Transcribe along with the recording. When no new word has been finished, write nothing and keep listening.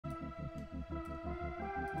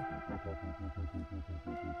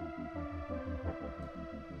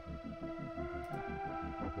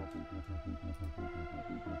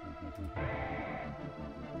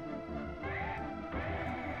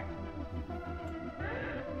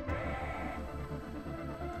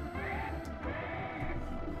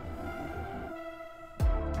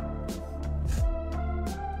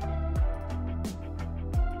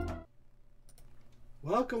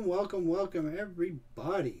Welcome, welcome, welcome,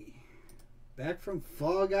 everybody. Back from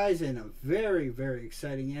Fall Guys and a very, very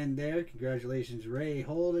exciting end there. Congratulations, Ray,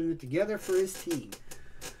 holding it together for his team.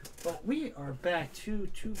 But we are back to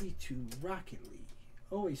 2v2 Rocket League.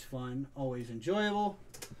 Always fun, always enjoyable.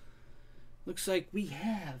 Looks like we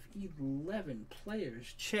have 11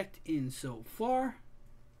 players checked in so far.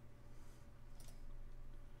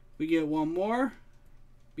 We get one more.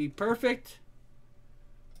 Be perfect.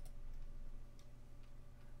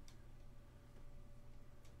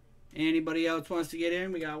 Anybody else wants to get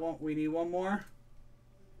in? We got one. We need one more.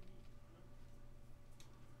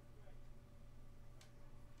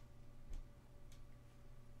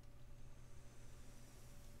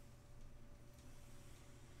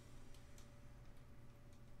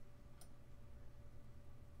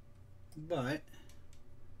 But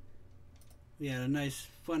we had a nice,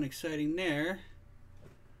 fun, exciting there.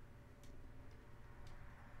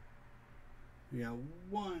 We got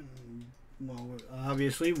one. Well,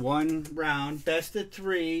 obviously one round, best of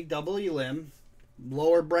 3, double elim.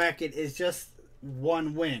 Lower bracket is just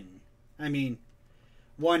one win. I mean,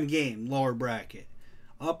 one game, lower bracket.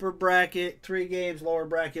 Upper bracket, 3 games, lower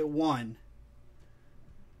bracket, 1.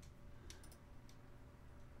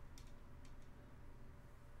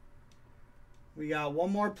 We got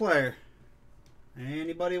one more player.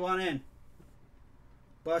 Anybody want in?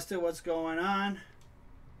 Buster, what's going on?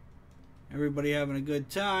 Everybody having a good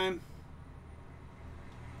time.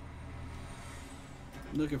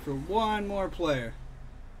 Looking for one more player.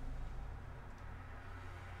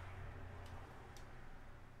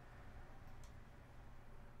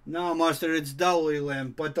 No, Mustard, it's double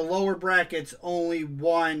elim, but the lower bracket's only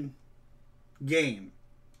one game.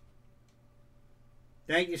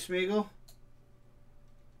 Thank you, Smeagol.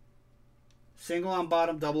 Single on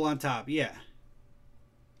bottom, double on top. Yeah.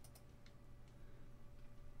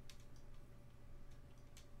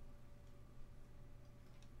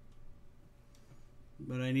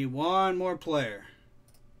 But I need one more player.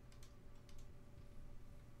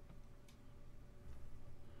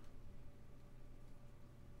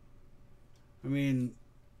 I mean,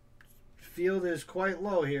 field is quite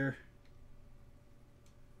low here.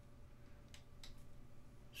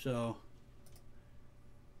 So,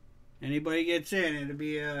 anybody gets in, it'll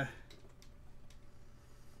be a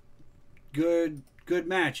good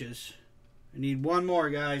matches. I need one more,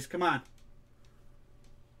 guys. Come on.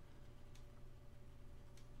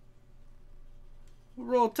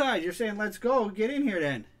 Roll Tide, you're saying let's go. Get in here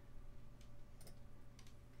then.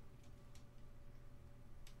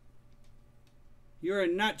 You're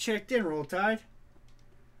not checked in, Roll Tide.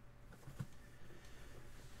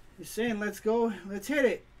 You're saying let's go. Let's hit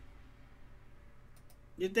it.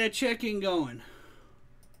 Get that check-in going.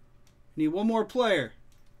 Need one more player.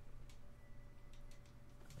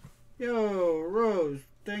 Yo, Rose,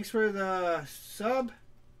 thanks for the sub.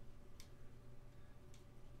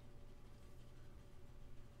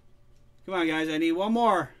 Come on, guys. I need one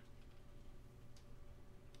more.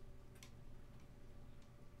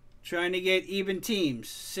 Trying to get even teams.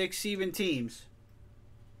 6 even teams.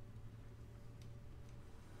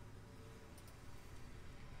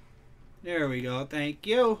 There we go. Thank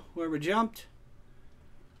you. Whoever jumped.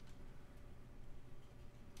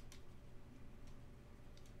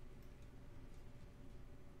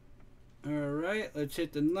 Alright. Let's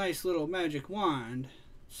hit the nice little magic wand.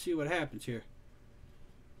 See what happens here.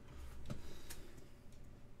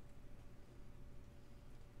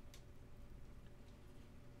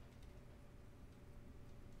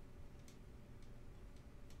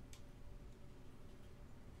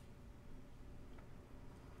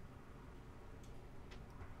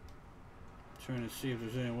 Trying to see if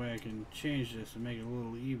there's any way I can change this and make it a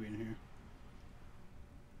little even here.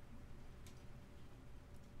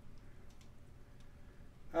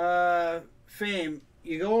 Fame,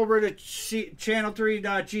 you go over to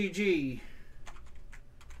channel3.gg.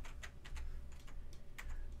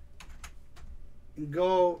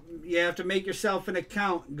 Go, you have to make yourself an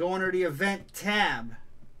account. Go under the event tab.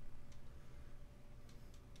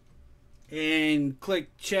 And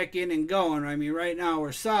click check in and going. I mean, right now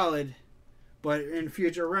we're solid. But in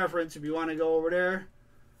future reference, if you want to go over there.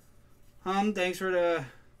 Thanks for the...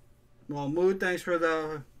 Well, Mood, thanks for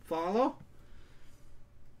the follow.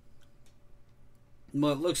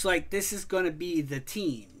 Well, it looks like this is going to be the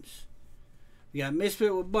teams. We got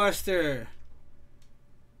Misfit with Buster.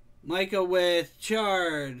 Micah with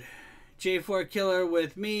Chard. J4 Killer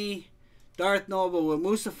with me. Darth Nova with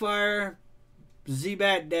Musafire.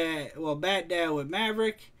 Z-Bat Dad... Well, Bat Dad with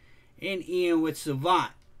Maverick. And Ian with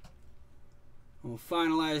Savant. We'll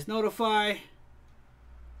finalize notify.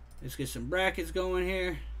 Let's get some brackets going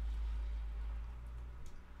here.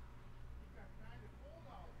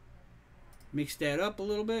 Mix that up a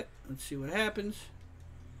little bit. Let's see what happens.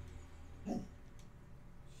 And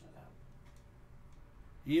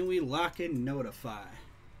we lock and notify.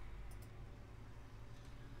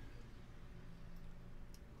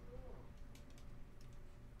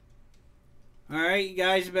 Alright, you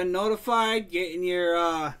guys have been notified. Getting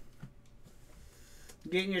your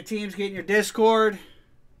teams, getting your Discord.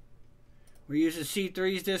 We're using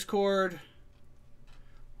C3's Discord.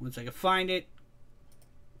 Once I can find it.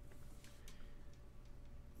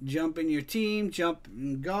 Jump in your team, jump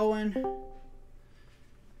and going.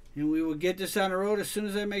 And we will get this on the road as soon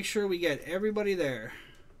as I make sure we get everybody there.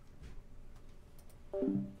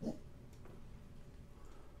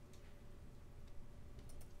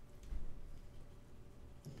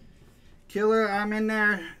 Killer, I'm in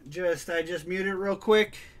there. I just muted real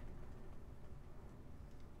quick.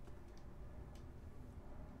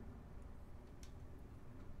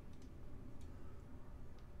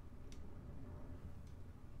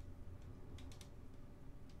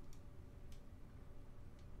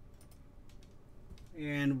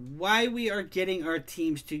 And why we are getting our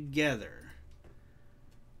teams together.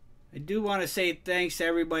 I do want to say thanks to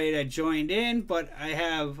everybody that joined in, but I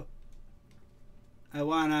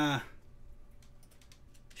want to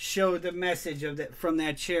show the message of that from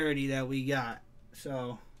that charity that we got.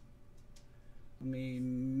 So let me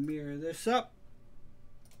mirror this up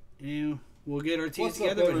and we'll get our teams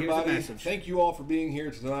together. What's up, everybody? But here's the message. Thank you all for being here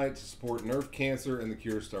tonight to support Nerf Cancer, and the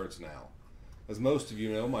cure starts now. As most of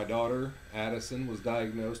you know, my daughter Addison was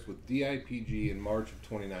diagnosed with DIPG in March of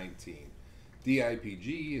 2019.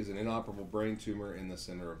 DIPG is an inoperable brain tumor in the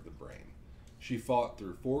center of the brain. She fought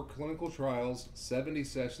through 4 clinical trials, 70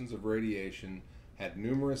 sessions of radiation, had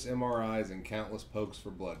numerous MRIs, and countless pokes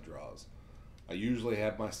for blood draws. I usually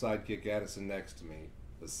have my sidekick Addison next to me,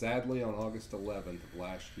 but sadly on August 11th of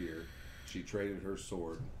last year, she traded her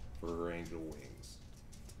sword for her angel wings.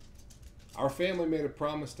 Our family made a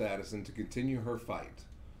promise to Addison to continue her fight.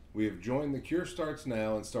 We have joined The Cure Starts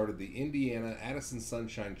Now and started the Indiana Addison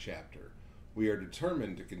Sunshine chapter. We are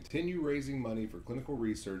determined to continue raising money for clinical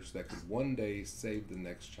research that could one day save the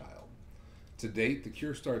next child. To date, The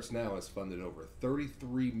Cure Starts Now has funded over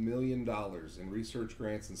 $33 million in research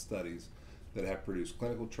grants and studies that have produced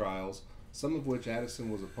clinical trials, some of which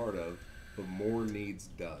Addison was a part of, but more needs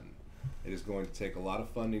done. It is going to take a lot of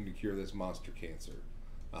funding to cure this monster cancer.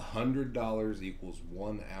 $100 equals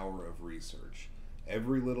 1 hour of research.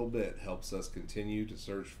 Every little bit helps us continue to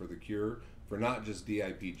search for the cure for not just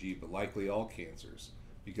DIPG, but likely all cancers,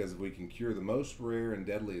 because if we can cure the most rare and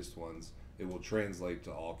deadliest ones, it will translate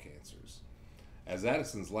to all cancers. As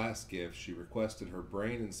Addison's last gift, she requested her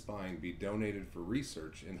brain and spine be donated for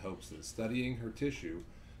research in hopes that studying her tissue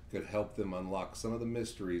could help them unlock some of the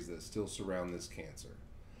mysteries that still surround this cancer.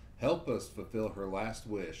 Help us fulfill her last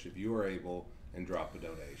wish if you are able, and drop a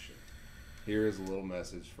donation. Here is a little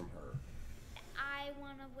message from her. I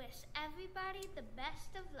want to wish everybody the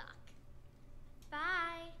best of luck.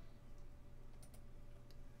 Bye.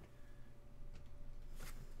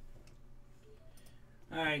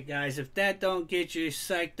 Alright guys, if that don't get you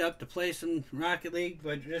psyched up to play some Rocket League,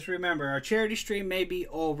 but just remember, our charity stream may be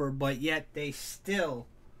over, but yet they still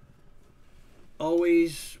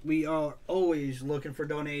we are always looking for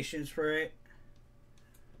donations for it.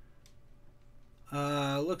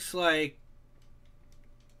 Looks like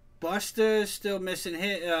Busta is still missing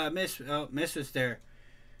Miss was there.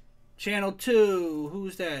 Channel 2,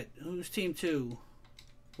 who's that? Who's Team 2?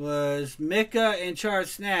 Was Mika and Chard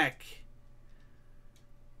Snack.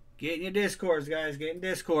 Get in your Discords, guys. Get in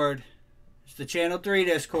Discord. It's the Channel 3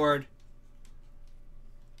 Discord.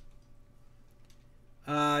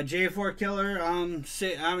 J4 Killer,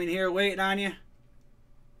 I'm in here waiting on you.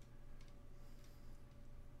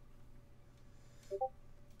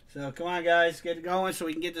 So come on guys, get it going so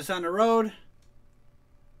we can get this on the road.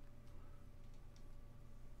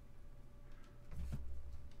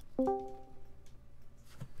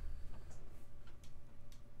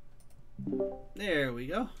 There we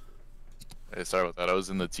go. Hey, sorry about that. I was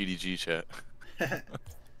in the TDG chat.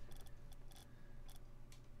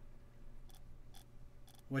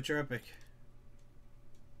 What's your epic?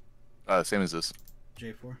 Same as this.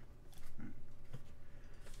 J4.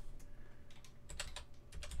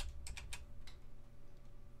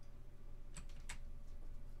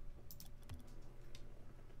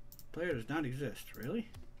 Player does not exist, really?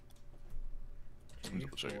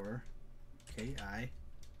 J4 KI.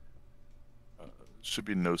 Should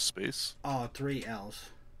be no space. Oh, 3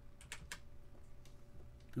 L's.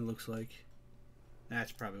 It looks like.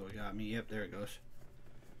 That's probably what got me. Yep, there it goes.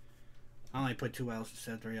 I only put 2 L's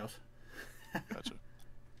instead of 3 L's. Gotcha.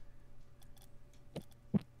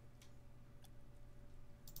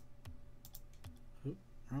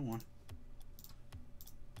 wrong one.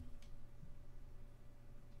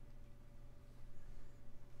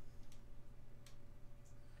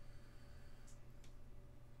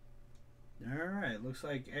 Alright, looks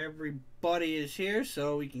like everybody is here,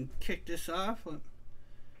 so we can kick this off. I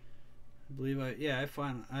believe I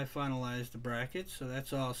finalized the bracket, so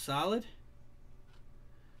that's all solid.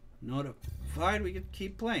 Notified we can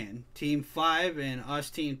keep playing. Team 5 and us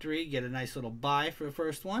Team 3 get a nice little bye for the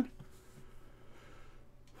first one.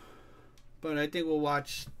 But I think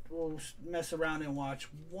we'll mess around and watch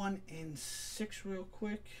 1 and 6 real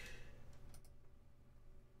quick.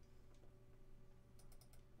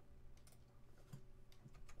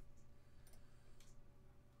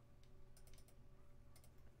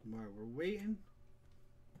 While we're waiting.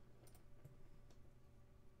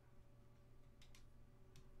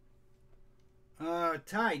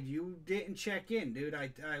 Tide, you didn't check in, dude.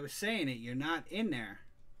 I was saying it. You're not in there.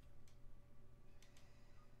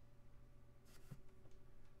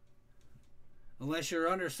 Unless you're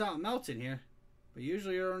under something else in here. But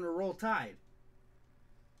usually you're under Roll Tide.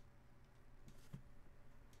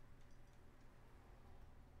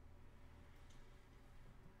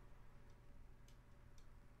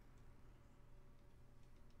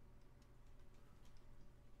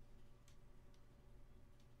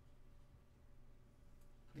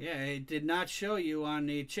 Yeah, it did not show you on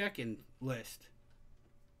the check-in list.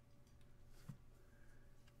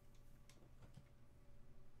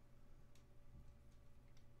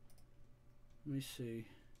 Let me see.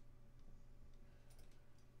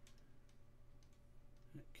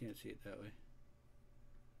 I can't see it that way.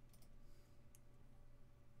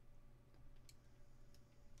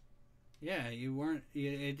 Yeah, you weren't.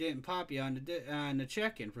 It didn't pop you on the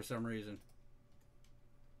check-in for some reason.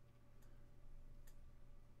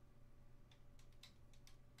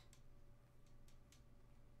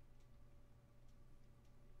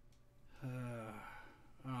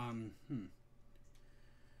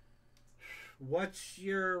 What's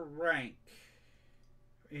your rank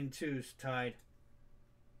in twos, Tide?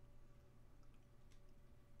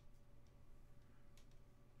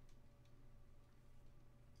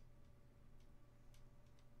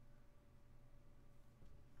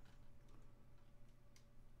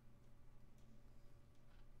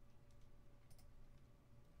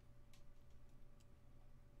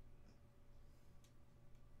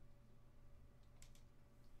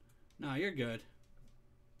 No, you're good.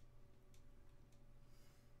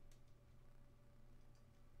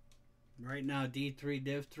 Right now, D3,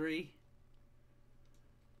 Div 3.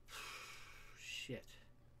 Shit.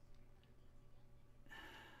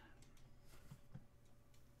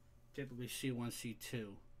 Typically C1, C2.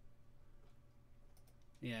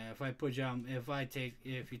 Yeah, if I put you on,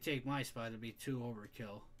 if you take my spot, it'd be 2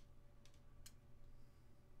 overkill.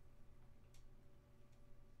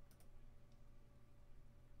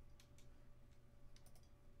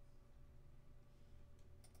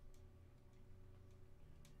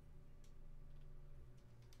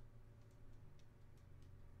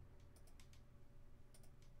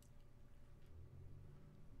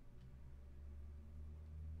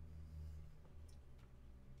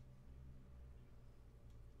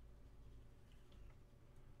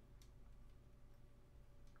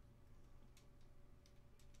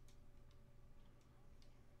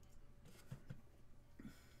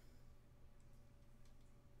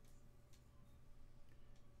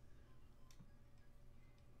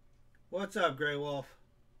 What's up, Grey Wolf?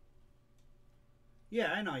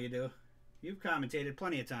 Yeah, I know you do. You've commentated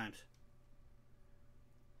plenty of times.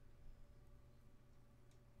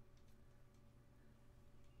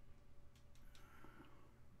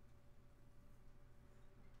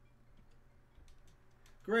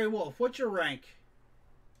 Grey Wolf, what's your rank?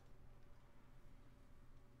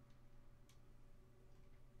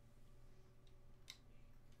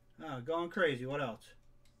 Oh, going crazy. What else?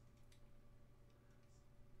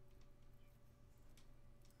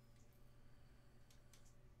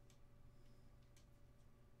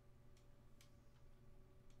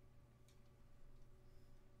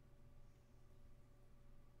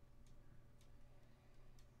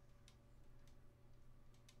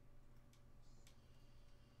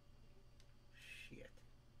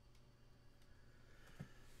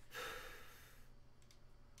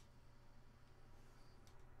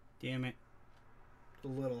 Damn it. It's a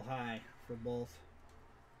little high for both.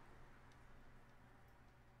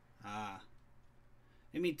 I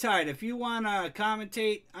mean, Tide, if you want to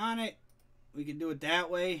commentate on it, we can do it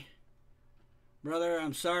that way. Brother,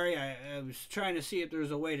 I'm sorry. I was trying to see if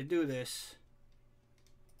there's a way to do this.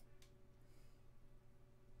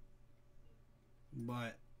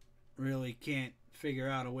 But really can't figure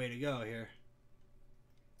out a way to go here.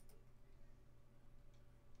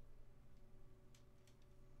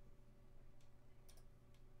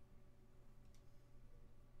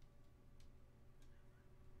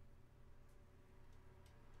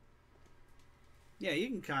 Yeah, you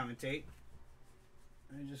can commentate.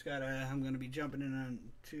 I'm gonna be jumping in on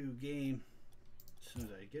 2 game as soon as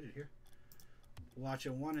I get it here.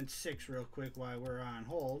 Watching 1 and 6 real quick while we're on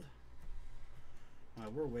hold.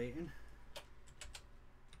 While we're waiting.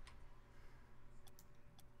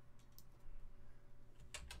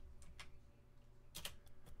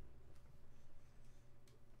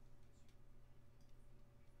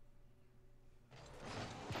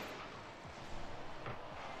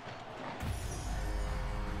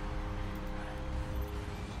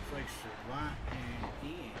 Savant and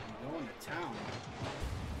Ian going to town.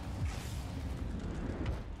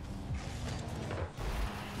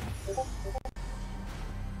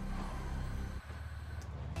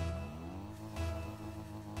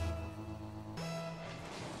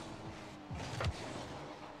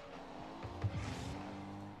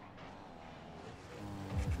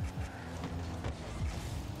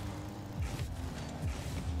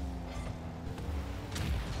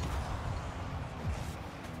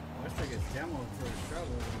 It's demoed for a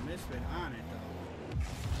struggle with a Misfit on it though.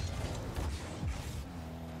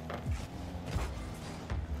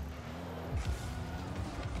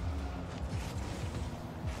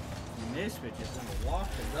 Misfit just gonna walk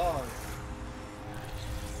the dog.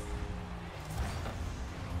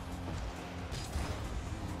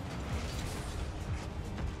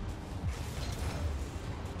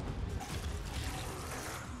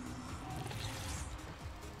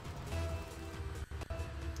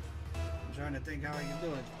 Trying to think how I can do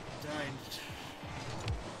it. Died.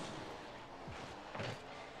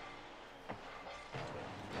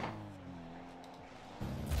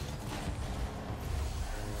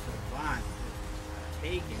 Savant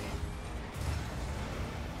taking it.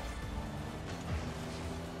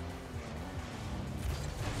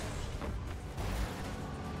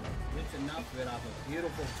 Gets enough of it off a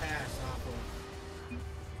beautiful pass off of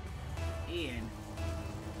Ian.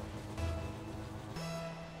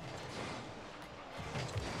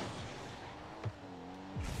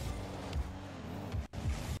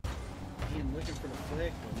 Looking for the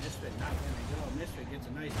flick, but Misfit not gonna go. Misfit gets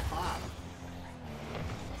a nice pop.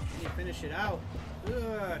 Can you finish it out?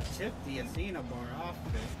 Ugh, tip the Athena bar off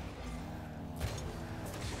of it.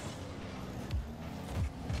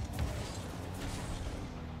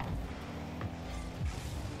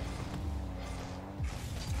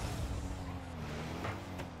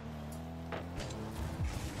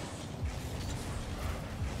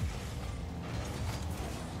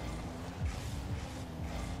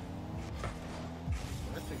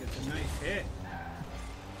 It's a nice hit.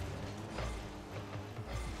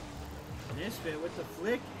 Misfit with the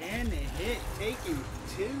flick and the hit, taking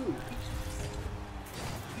 2.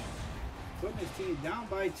 Putting his team down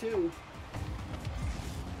by 2.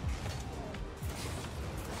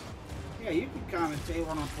 Yeah, you can commentate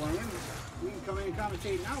when I'm playing. You can come in and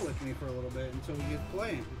commentate now with me for a little bit until we get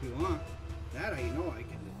playing if you want. That I know I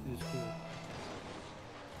can do. It's cool.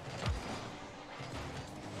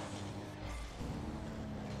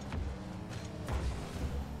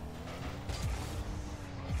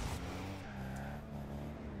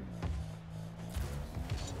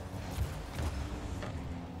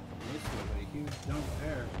 Dunk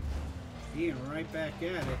there. Ian right back at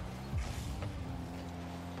it.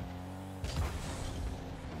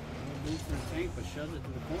 No boost in the tank, but shoves it to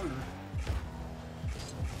the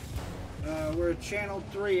corner. We're channel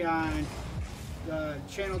 3 on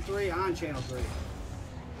channel 3 on channel 3.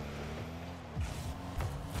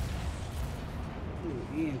 Ooh,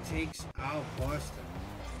 Ian takes out Boston.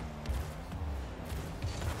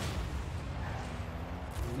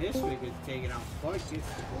 Misfit gets taken out, but gets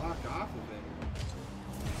the block off of it.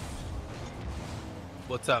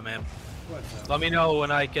 What's up, man? What's up? Let me know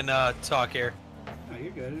when I can talk here. No,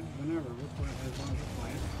 you're good. Whenever. We're playing, as long as we're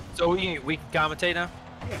playing. So we can commentate now?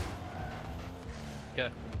 Yeah.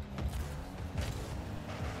 Okay.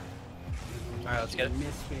 Alright, let's get it.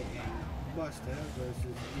 Misfit and Busta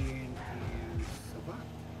versus Ian and Savant.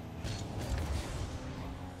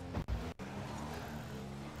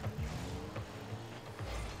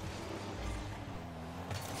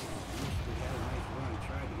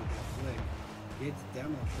 Gets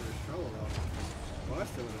demoed for his trouble though.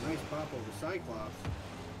 Buster with a nice pop over Cyclops.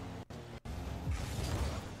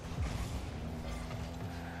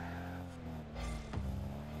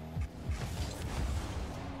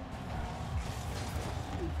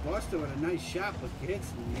 Buster with a nice shot, but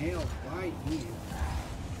gets nailed by Ian.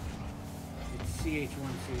 It's CH1,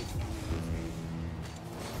 CH1.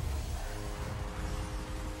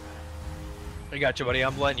 I got you, buddy.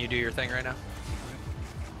 I'm letting you do your thing right now.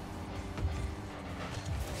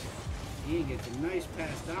 Ian gets a nice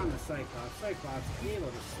pass down to Cyclops. Cyclops able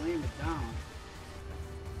to slam it down.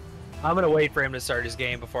 I'm gonna wait for him to start his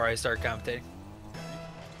game before I start commentating.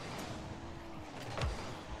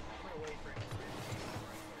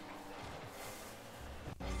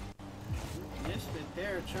 Misfit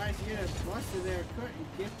there tries to get a Buster there,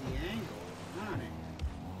 couldn't get the angle on it.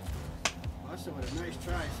 Buster with a nice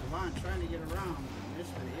try. Savant trying to get around.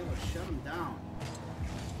 Misfit able to shut him down.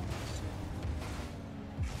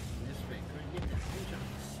 Misfit couldn't get that pinch off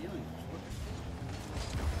the ceiling.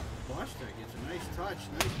 Buster gets a nice touch,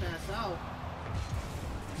 nice pass out.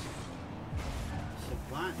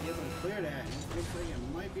 Savant able to clear that. It looks like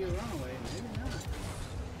it might be a runaway, maybe not.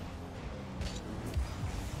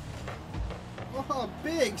 Oh,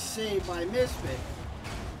 big save by Misfit.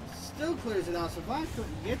 Still clears it out. Savant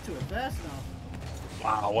couldn't get to it fast enough.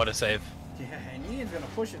 Wow, what a save. Yeah, and Ian's gonna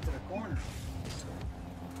push it to the corner.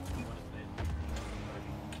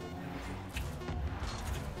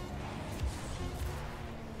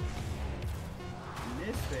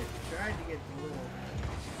 Misfit tried to get the little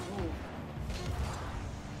move.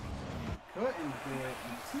 Couldn't do it.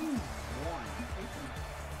 And Team 1 taking,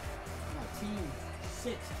 no, Team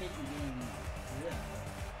 6 taking game 1.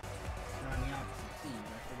 They're on the opposite team.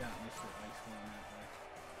 I forgot Misfit likes going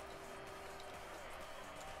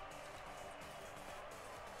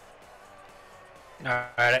that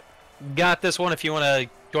way. Alright, got this one. If you want to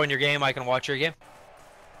join your game, I can watch your game.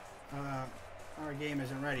 Our game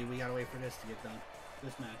isn't ready. We gotta wait for this to get done.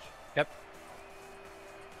 This match. Yep.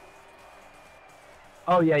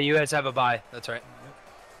 Oh yeah, you guys have a bye. That's right. Yep.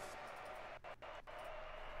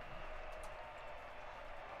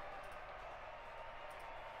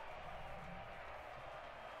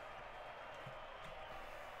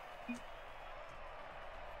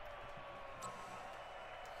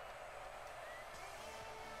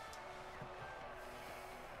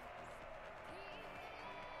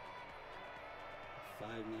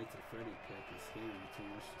 Five Nights at Freddy pick is scaring me too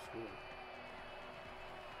much to score.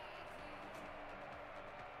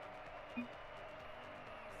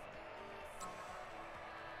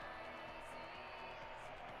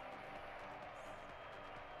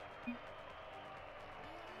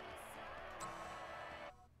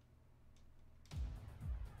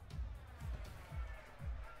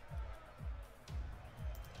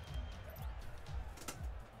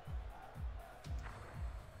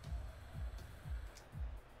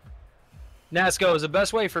 Nasco, is the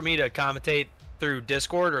best way for me to commentate through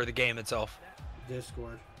Discord or the game itself?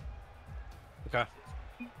 Discord. Okay.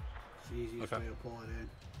 It's the easiest Okay. way to pull it in.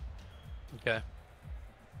 Okay.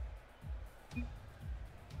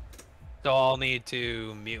 So I'll need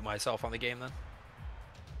to mute myself on the game then?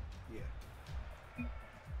 Yeah.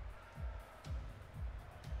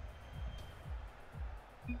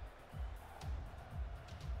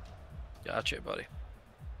 Gotcha, buddy.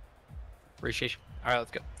 Appreciate you. Alright,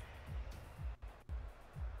 let's go.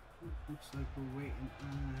 Looks like we're waiting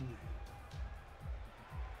on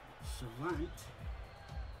Savant.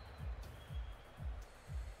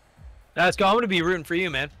 Let's go. I'm going to be rooting for you,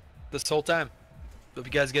 man. This whole time. Hope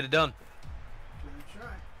you guys get it done. Gonna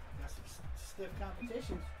try. Got some stiff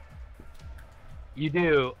competitions. You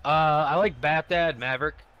do. I like Bat-Dad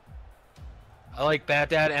Maverick. I like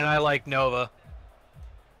Bat-Dad, and I like Nova.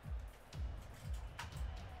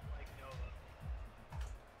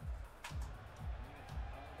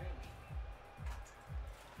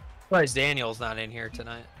 Surprised Daniel's not in here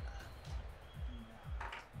tonight.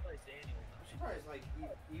 I'm surprised, like,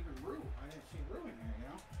 even Rue. I didn't see Rue in here,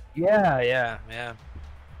 you know? Yeah.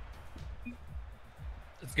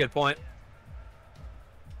 That's a good point.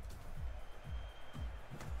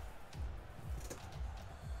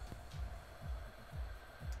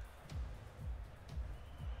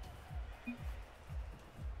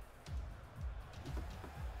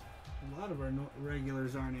 A lot of our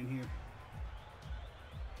regulars aren't in here.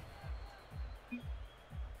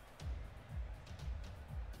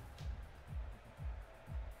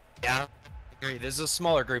 Yeah. I agree. This is a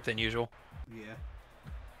smaller group than usual. Yeah.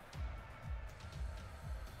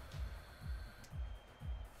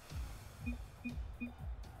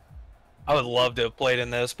 I would love to have played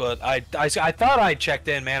in this, but I thought I checked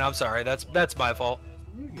in, man. I'm sorry. That's my fault.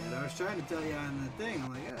 You're good. I was trying to tell you on the thing.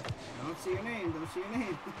 I'm like, yeah, don't see your name. Don't see your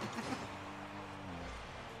name.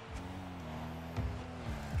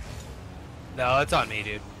 No, it's on me,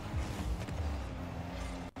 dude.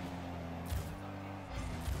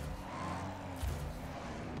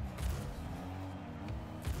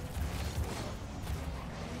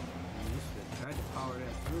 Misfit tried to power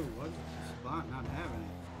that through. Wasn't Spot not having it.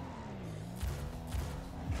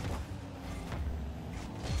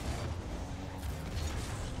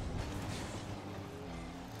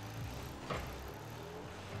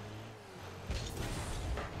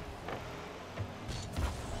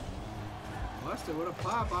 Buster with a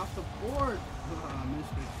pop off the board.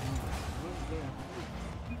 Misfit wasn't there.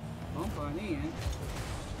 Bump on Ian.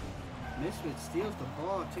 Misfit steals the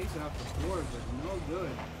ball, takes it off the board, but no good.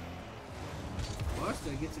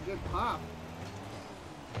 Buster gets a good pop.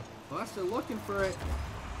 Buster looking for it.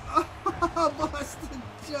 Buster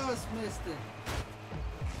just missed it.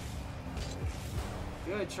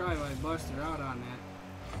 Good try by Buster out on that.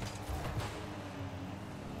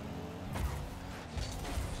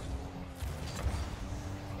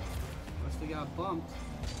 Buster got bumped.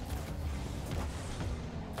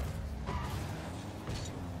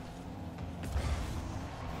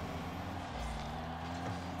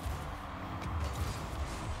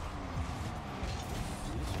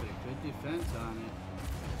 Defense on it.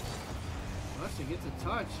 Buster gets a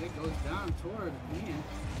touch. It goes down toward Ian.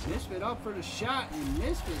 Misfit up for the shot, and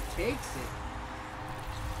Misfit takes it.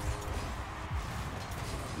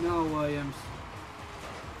 No, Williams.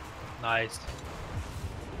 Nice.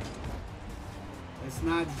 It's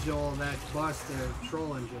not Joel. That's Buster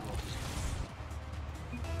trolling Joel.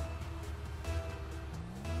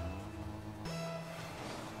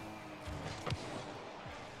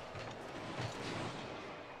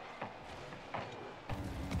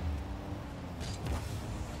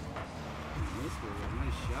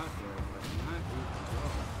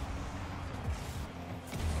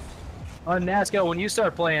 On NASCAR, when you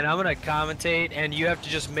start playing, I'm gonna commentate, and you have to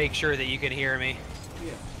just make sure that you can hear me.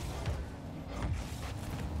 Yeah.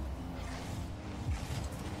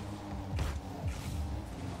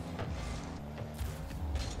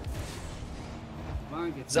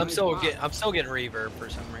 Cause I'm still getting reverb for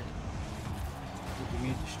some reason. Did you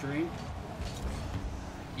mute the stream?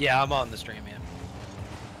 Yeah, I'm on the stream, yeah.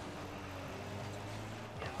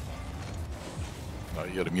 Oh,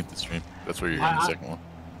 you gotta mute the stream. That's where you're getting the second one.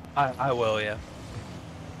 I will, yeah.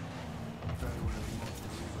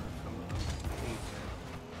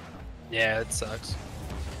 Yeah, it sucks.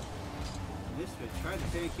 Misfit tried to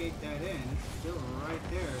pancake that in. It's still right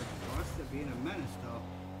there. Buster being a menace, though.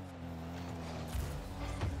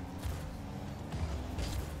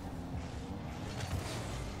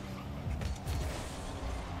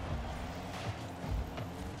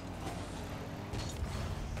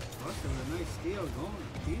 Buster with a nice steal going.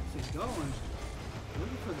 Keeps it going.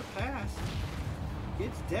 Looking for the pass.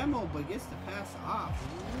 Gets demo, but gets the pass off. A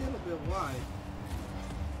little bit wide.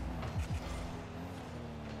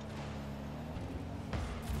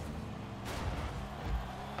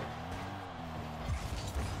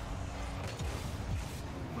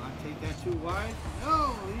 Take that too wide.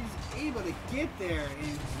 No, he's able to get there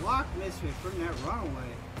and block Misfit from that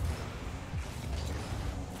runaway.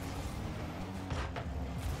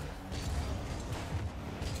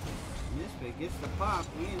 Misfit gets the pop.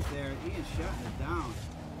 Ian's there. Ian's shutting it down.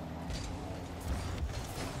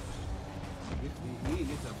 Ian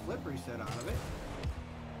gets a flip reset out of it.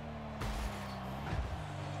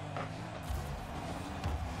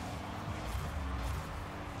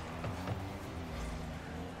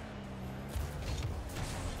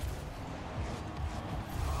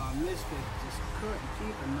 Misfit just couldn't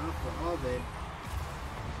keep enough of it.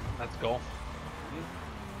 That's goal.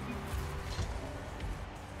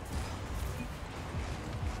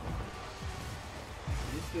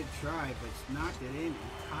 Misfit tried, but knocked it in and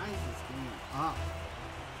ties this game up.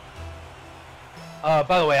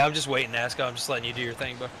 By the way, I'm just waiting, NASCAR. I'm just letting you do your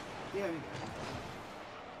thing, bro. Yeah.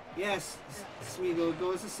 Yes, Smeagol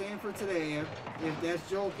goes the same for today. If that's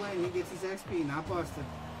Joel playing, he gets his XP, not Buster.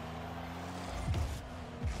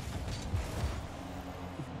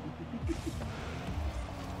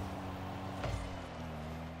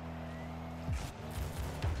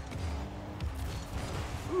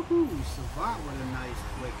 Ooh, Savant with a nice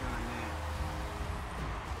click on that.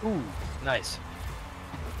 Ooh, nice.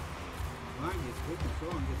 Savant gets good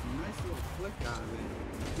control and gets a nice little flick out of it.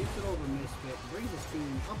 Gets it over Misfit, brings his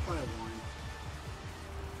team up by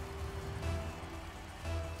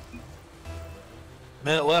 1.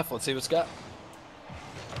 Minute left. Let's see what's got.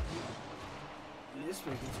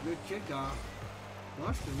 Misfit gets a good kickoff.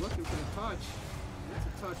 Buster looking for the touch. That's a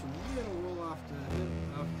touch. A little roll off the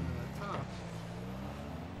top.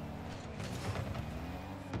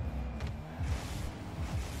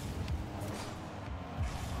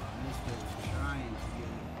 Misfit was trying to get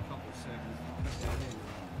a couple seconds to put that in.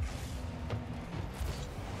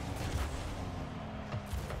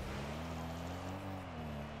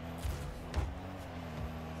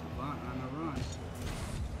 Savant on the run.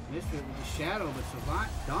 Misfit with the shadow, but Savant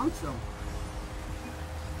dunks him.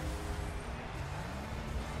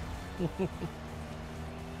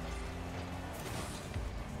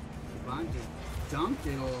 Savant just dunked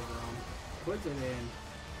it over him. Puts it in.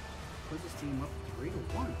 puts his team up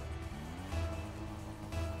 3-1.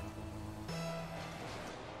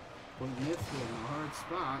 Putting Mitchell in a hard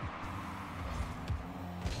spot.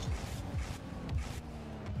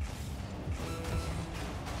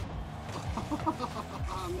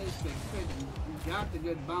 Missed it. He got the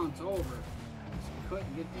good bounce over. Just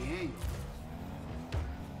couldn't get the angle.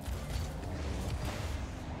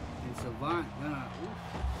 And Savant gonna.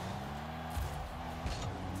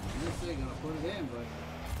 This thing gonna put it in, but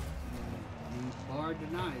Bar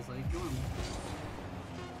denies like normal.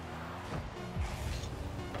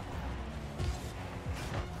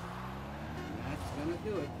 And that's gonna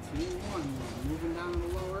do it. 2-1. Moving down to the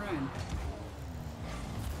lower end.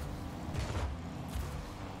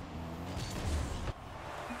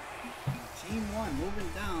 Team 1 moving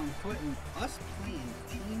down, putting us playing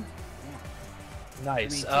Team 1.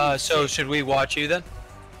 Nice. I mean, So should we watch you then,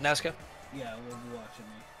 Nazca? Yeah, we'll be watching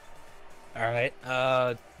me. All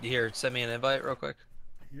right. Here, send me an invite real quick.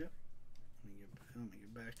 Yep. Let me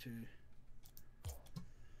get back to.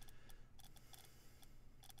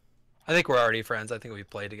 I think we're already friends. I think we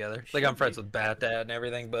played together. Like I'm Should friends be. with Bat Dad and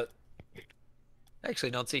everything, but I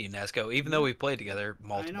actually don't see you, Nasco. Even though we played together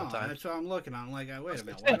multiple I know. times. That's what I'm looking at. I'm like, wait a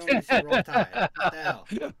minute. Why don't we see Roll Tide? What the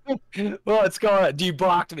hell? Well, let's go. You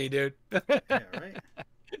blocked me, dude. Yeah,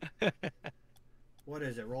 right. What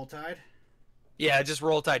is it? Roll Tide? Yeah, just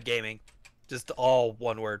Roll Tide Gaming. Just all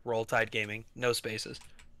one word. Roll Tide Gaming. No spaces.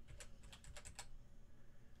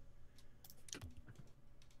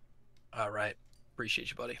 All right.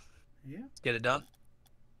 Appreciate you, buddy. Yeah. Let's get it done.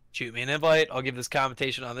 Shoot me an invite. I'll give this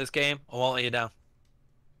commentation on this game. I won't let you down.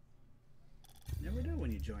 Never do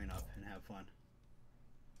when you join up and have fun.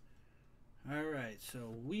 Alright,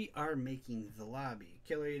 so we are making the lobby.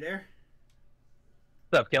 Killer, you there?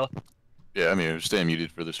 What's up, Killer? Yeah, I'm here. Stay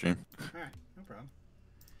muted for the stream. Alright, no problem.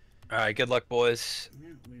 All right. Good luck, boys.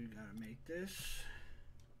 Yeah, we gotta make this.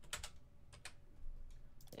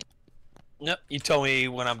 Yep. You told me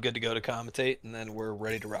when I'm good to go to commentate, and then we're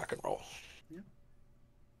ready to rock and roll. Yep.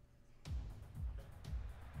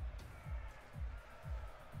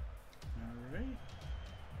 Alright.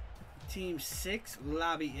 Team 6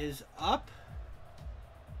 lobby is up.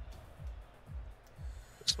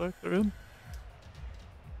 Looks like they're in.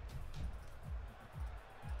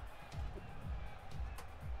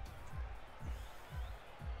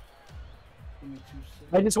 Give me 2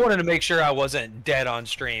 seconds. I just wanted to make sure I wasn't dead on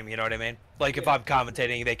stream. You know what I mean? Like if I'm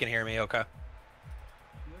commentating, they can hear me. Okay. Yep,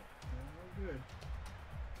 all good.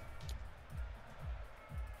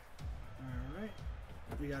 Alright.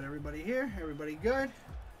 We got everybody here. Everybody good?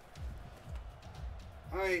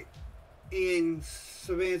 Alright. Ian,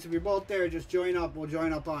 Savance, if you're both there, just join up. We'll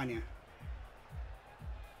join up on you.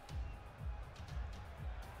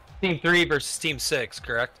 Team 3 versus Team 6,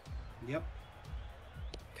 correct? Yep.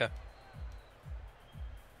 Okay.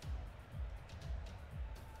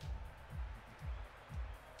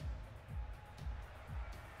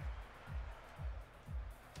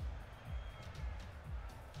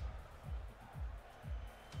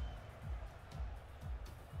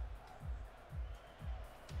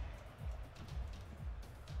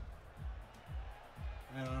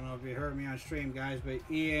 I don't know if you heard me on stream, guys, but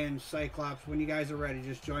Ian, Cyclops, when you guys are ready,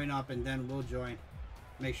 just join up and then we'll join.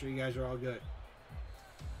 Make sure you guys are all good.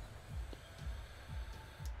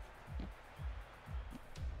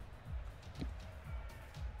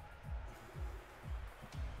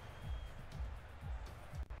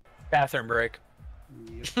 Bathroom break.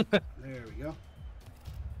 Yep. There we go.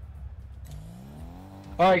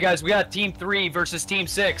 All right, guys, we got Team 3 versus Team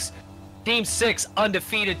 6. Team 6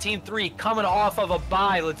 undefeated. Team 3 coming off of a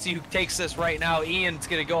bye. Let's see who takes this right now. Ian's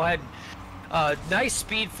going to go ahead. Nice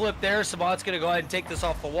speed flip there. Savant's going to go ahead and take this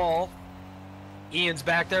off the wall. Ian's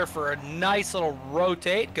back there for a nice little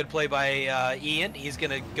rotate. Good play by Ian. He's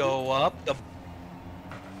going to go up.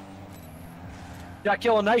 Jock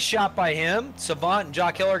Hill, a nice shot by him. Savant and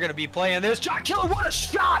Jock Hill are going to be playing this. Jock Hill, what a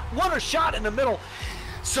shot! What a shot in the middle.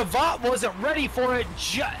 Savant wasn't ready for it.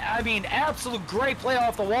 I mean, absolute great play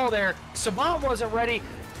off the wall there. Savant wasn't ready.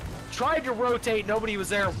 Tried to rotate. Nobody was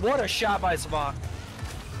there. What a shot by Savant.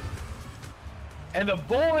 And the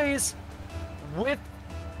boys with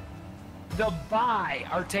the bye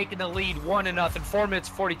are taking the lead 1-0. 4 minutes,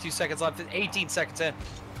 42 seconds left. 18 seconds in.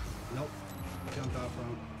 Nope. Jumped off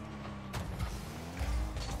wrong.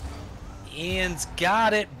 Ian's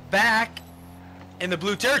got it back in the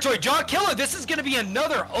blue territory. Jock Killer, this is going to be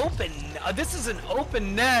another open. This is an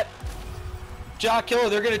open net. Jock Killer,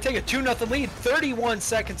 they're going to take a 2-0 lead. 31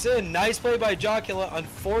 seconds in. Nice play by Jock Killer.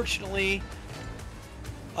 Unfortunately,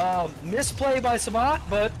 Misplay by Savant,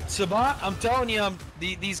 but Savant, I'm telling you,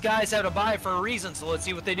 these guys had a bye for a reason, so let's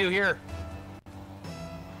see what they do here.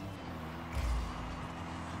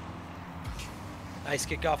 Nice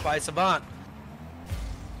kickoff by Savant.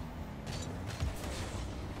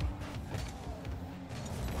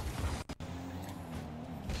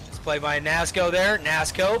 Play by Nasco there.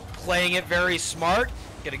 Nasco playing it very smart.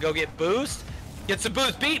 Gonna go get boost. Gets the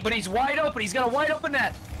boost beat, but he's wide open. He's got a wide open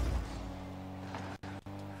net.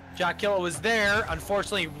 Jockilla was there.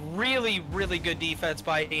 Unfortunately, really, really good defense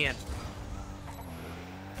by Ian.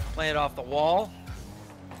 Playing it off the wall.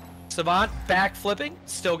 Savant back flipping.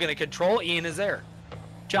 Still gonna control. Ian is there.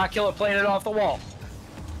 Jockilla playing it off the wall.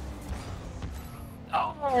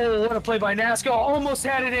 Oh, what a play by Nasco. Almost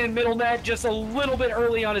had it in middle net, just a little bit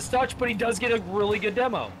early on his touch, but he does get a really good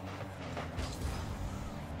demo.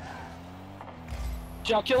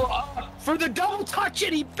 Jockilla for the double touch,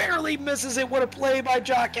 and he barely misses it. What a play by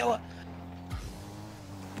Jockilla.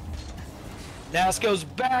 Nasco's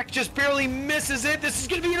back, just barely misses it. This is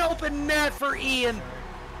going to be an open net for Ian.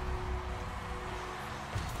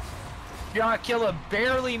 Jockilla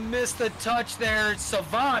barely missed the touch there.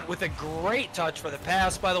 Savant with a great touch for the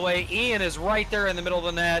pass, by the way. Ian is right there in the middle of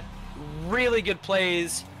the net. Really good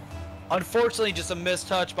plays. Unfortunately, just a missed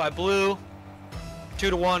touch by Blue.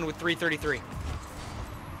 2-1 with 3:33.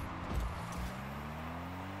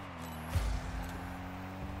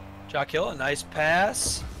 Jockilla, nice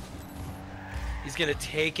pass. He's going to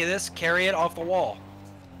take this, carry it off the wall.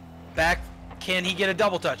 Back, can he get a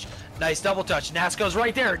double touch? Nice double touch. Nasco's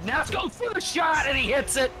right there. Nasco for the shot, and he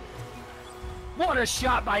hits it. What a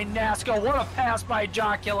shot by Nasco. What a pass by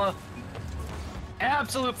Jockilla.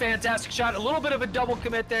 Absolute fantastic shot. A little bit of a double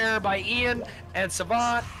commit there by Ian and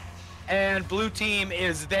Savant. And blue team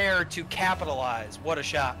is there to capitalize. What a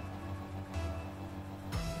shot.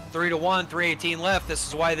 3-1, 3:18 left. This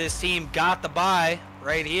is why this team got the bye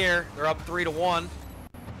right here. They're up 3-1.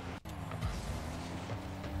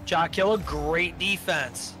 Jockilla, great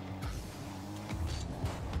defense.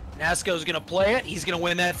 Nasco's going to play it. He's going to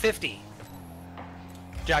win that 50.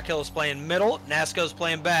 Jockkilla's playing middle. Nasco's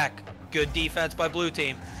playing back. Good defense by blue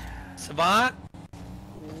team. Savant,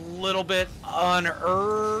 little bit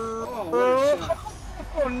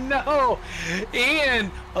Oh no!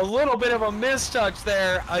 Ian, a little bit of a mistouch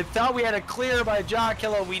there. I thought we had a clear by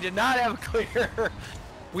Jockilla. We did not have a clear.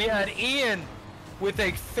 We had Ian with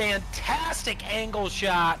a fantastic angle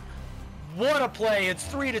shot. What a play. It's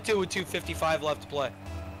 3-2 with 2:55 left to play.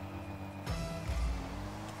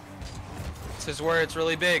 This is where it's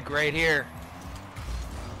really big, right here.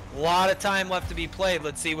 A lot of time left to be played.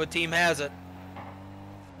 Let's see what team has it.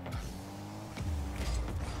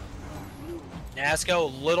 Nasco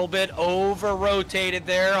a little bit over-rotated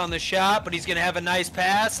there on the shot, but he's going to have a nice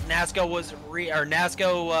pass. Nasco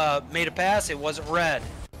made a pass. It wasn't red.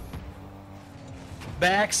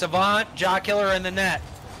 Back, Savant, Jockilla in the net.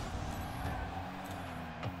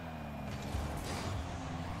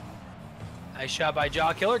 Nice shot by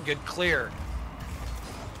Jockilla. Good clear.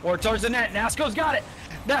 Or towards the net. Nasco's got it.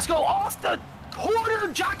 Nasco off the corner.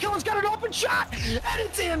 Jockilla's got an open shot. And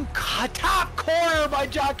it's in top corner by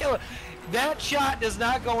Jockilla. That shot does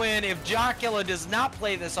not go in if Jockilla does not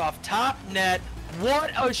play this off top net.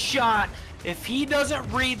 What a shot. If he doesn't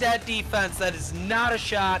read that defense, that is not a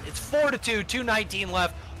shot. It's 4-2, 2:19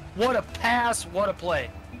 left. What a pass, what a play.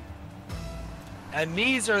 And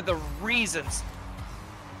these are the reasons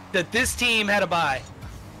that this team had a bye.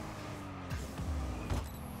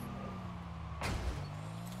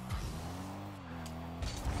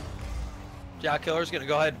 Jockiller's going to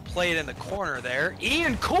go ahead and play it in the corner there.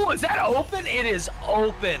 Ian, cool. Is that open? It is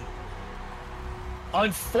open.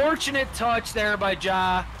 Unfortunate touch there by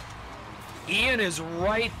Ja. Ian is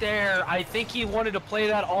right there. I think he wanted to play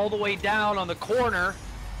that all the way down on the corner.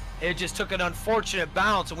 It just took an unfortunate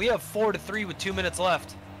bounce. And we have 4-3 with 2 minutes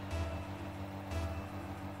left.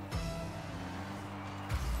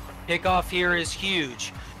 Kickoff here is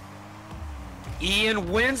huge.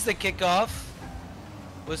 Ian wins the kickoff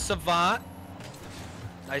with Savant.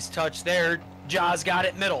 Nice touch there. Ja's got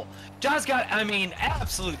it middle. Ja's got, I mean,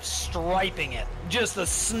 absolute striping it. Just a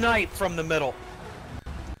snipe from the middle.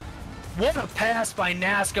 What a pass by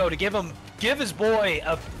Nasco to give his boy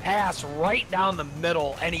a pass right down the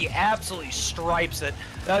middle, and he absolutely stripes it.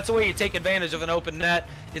 That's the way you take advantage of an open net.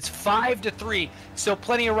 It's 5-3. Still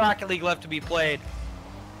plenty of Rocket League left to be played.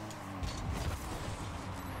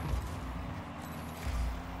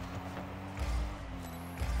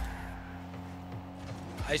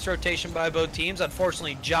 Nice rotation by both teams.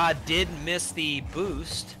 Unfortunately, Ja did miss the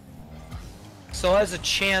boost. So has a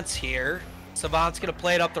chance here. Savant's going to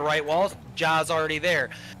play it up the right wall. Ja's already there.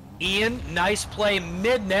 Ian, nice play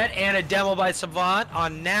mid-net and a demo by Savant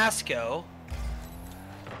on Nasco.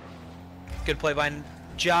 Good play by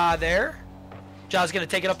Ja there. Ja's going to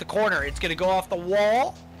take it up the corner. It's going to go off the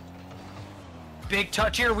wall. Big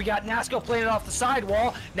touch here. We got Nasco playing it off the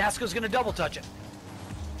sidewall. Nasco's going to double touch it.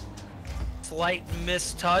 Slight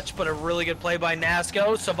mistouch, but a really good play by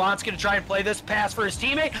Nasco. Savant's going to try and play this pass for his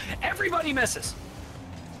teammate. Everybody misses.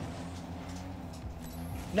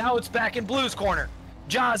 Now it's back in Blue's corner.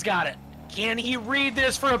 Ja's got it. Can he read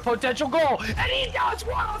this for a potential goal? And he does.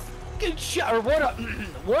 What a fucking shot! Or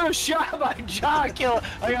what a shot by Ja Killer.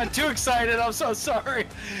 I got too excited. I'm so sorry.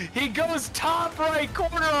 He goes top right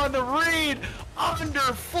corner on the read. Under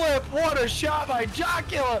flip. What a shot by Ja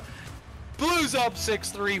Killer. Blues up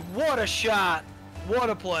 6-3. What a shot. What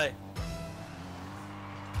a play.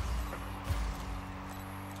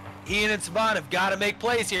 Ian and Savant have got to make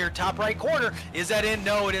plays here. Top right corner. Is that in?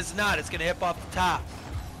 No, it is not. It's going to hip off the top.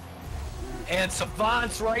 And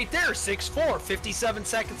Savant's right there. 6-4. 57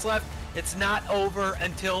 seconds left. It's not over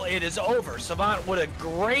until it is over. Savant with a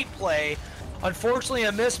great play. Unfortunately,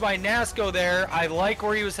 a miss by Nasco there. I like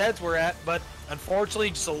where his heads were at, but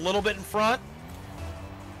unfortunately, just a little bit in front.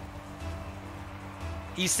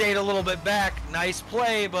 He stayed a little bit back. Nice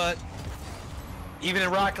play, but even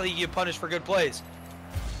in Rocket League, you get punished for good plays.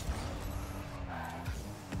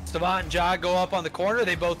 Savant and Ja go up on the corner.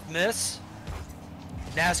 They both miss.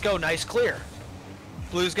 Nasco, nice clear.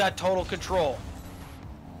 Blues got total control.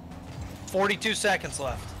 42 seconds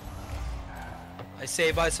left. Nice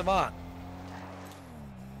save by Savant.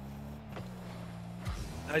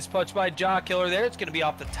 Nice punch by Ja Killer there. It's going to be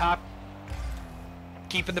off the top,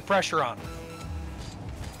 keeping the pressure on.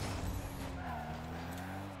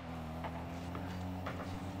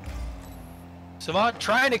 Savant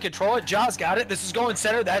trying to control it. Ja's got it. This is going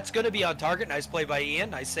center. That's going to be on target. Nice play by Ian.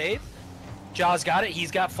 Nice save. Ja's got it. He's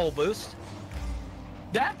got full boost.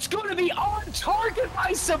 That's going to be on target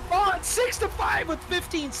by Savant. 6-5 with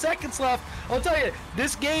 15 seconds left. I'll tell you,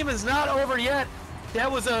 this game is not over yet.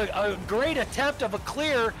 That was a great attempt of a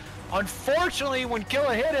clear. Unfortunately, when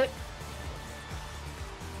Killa hit it,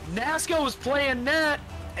 Nasco was playing net,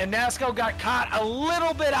 and Nasco got caught a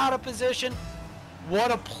little bit out of position.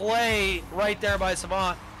 What a play right there by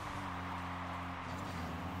Savant.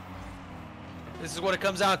 This is what it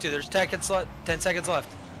comes down to. There's 10 seconds left.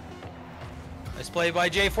 Nice play by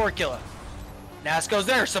J4 Killa. Nasco's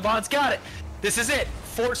there. Savant's got it. This is it.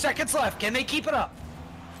 4 seconds left. Can they keep it up?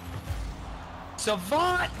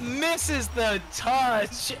 Savant misses the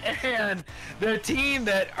touch, and the team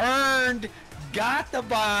that earned, got the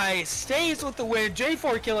bye, stays with the win.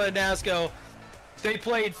 J4 Killa and Nasco, they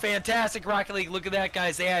played fantastic Rocket League. Look at that,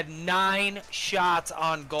 guys. They had 9 shots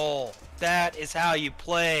on goal. That is how you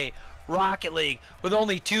play Rocket League. With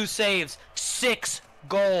only 2 saves, 6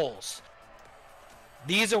 goals.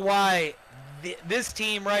 These are why this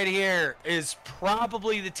team right here is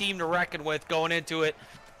probably the team to reckon with going into it.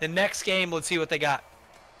 The next game, let's see what they got.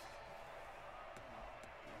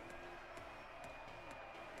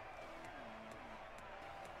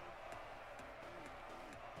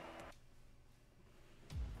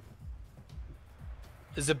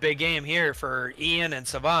 This is a big game here for Ian and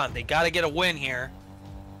Savant. They got to get a win here.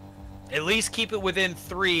 At least keep it within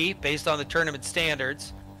 3 based on the tournament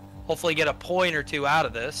standards. Hopefully get a point or 2 out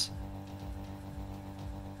of this.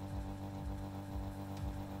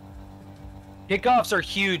 Kickoffs are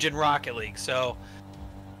huge in Rocket League, so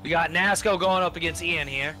we got Nasco going up against Ian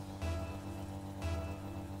here.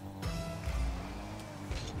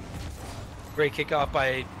 Great kickoff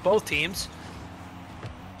by both teams.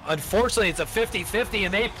 Unfortunately, it's a 50-50,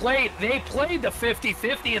 and they played the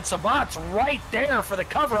 50-50, and Savant's right there for the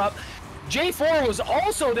cover-up. J4 was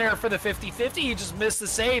also there for the 50-50. He just missed the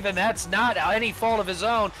save, and that's not any fault of his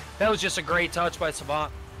own. That was just a great touch by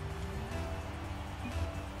Savant.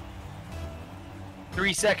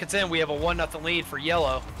 3 seconds in, we have a 1-0 lead for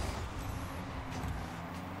Yellow.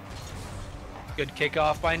 Good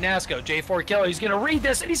kickoff by Nasco. J4 Killa, he's going to read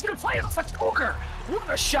this, and he's going to play it off a corner. What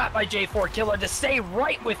a shot by J4 Killa to stay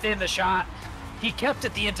right within the shot. He kept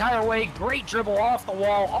it the entire way. Great dribble off the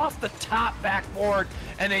wall, off the top backboard,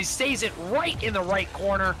 and he stays it right in the right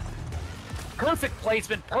corner. Perfect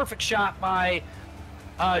placement, perfect shot by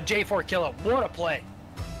J4 Killa. What a play.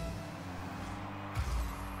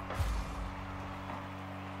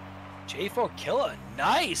 J4 Killa,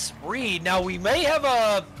 nice read. Now we may have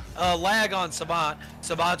a lag on Savant.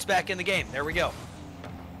 Savant's back in the game. There we go.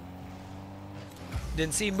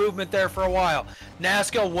 Didn't see movement there for a while.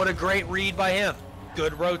 Nasco, what a great read by him.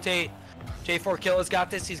 Good rotate. J4 Killa's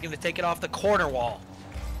got this. He's going to take it off the corner wall.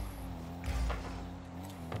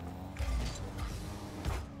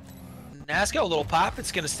 Nasco, a little pop.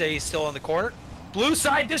 It's going to stay still on the corner. Blue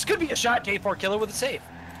side, this could be a shot. J4 Killer with a save.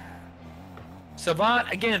 Savant,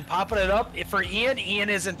 again, popping it up. If for Ian, Ian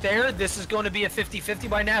isn't there. This is going to be a 50-50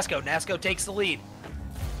 by Nasco. Nasco takes the lead.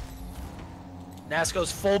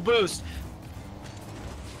 Nasco's full boost.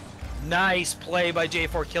 Nice play by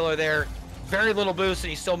J4 Killer there. Very little boost, and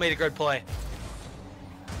he still made a good play.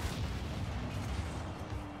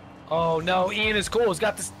 Oh, no, Ian is cool. He's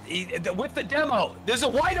got this with the demo. There's a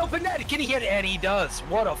wide open net. Can he hit it? And he does.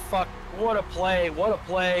 What a play. What a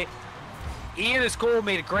play. Ian is cool.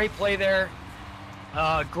 Made a great play there.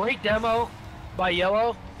 Great demo by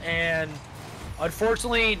Yellow. And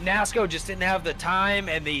unfortunately, Nasco just didn't have the time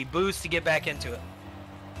and the boost to get back into it.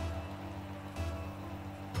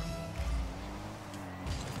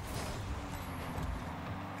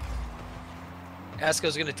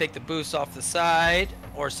 Nasco's going to take the boost off the side,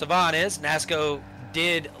 or Savant is. Nasco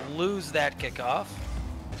did lose that kickoff.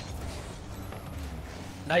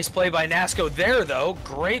 Nice play by Nasco there, though.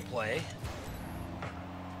 Great play.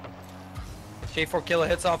 J4 Killer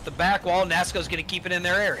hits off the back wall. Nasco's going to keep it in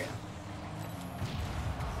their area.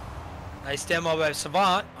 Nice demo by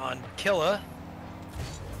Savant on Killa.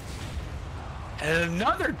 And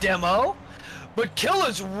another demo. But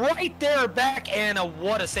Killa's right there back, and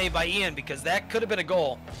what a save by Ian, because that could have been a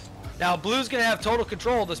goal. Now, Blue's going to have total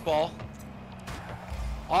control of this ball.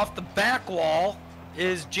 Off the back wall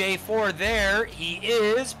is J4 there. He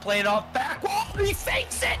is playing off back wall. He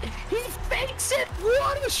fakes it. He fakes it.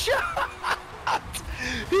 What a shot.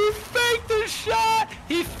 He faked the shot.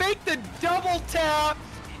 He faked the double tap.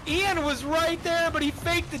 Ian was right there, but he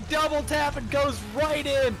faked the double tap and goes right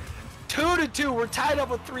in. 2-2. We're tied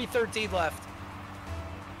up with 3:13 left.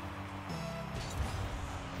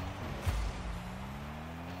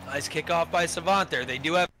 Nice kickoff by Savant there. They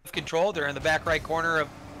do have control. They're in the back right corner of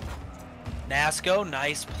Nasco.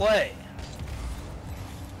 Nice play.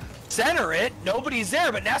 Center it. Nobody's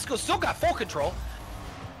there, but Nasco still got full control.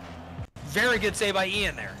 Very good save by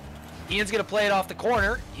Ian there. Ian's going to play it off the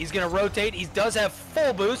corner. He's going to rotate. He does have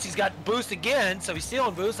full boost. He's got boost again, so he's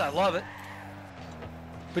stealing boost. I love it.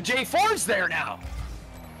 But J4's there now.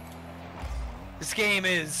 This game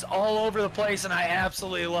is all over the place, and I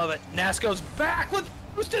absolutely love it. Nasco's back with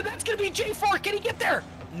boosted. That's going to be J4. Can he get there?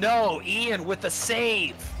 No. Ian with the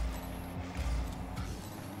save.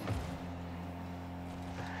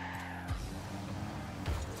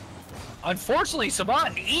 Unfortunately, Savant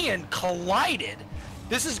and Ian collided.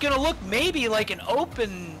 This is going to look maybe like an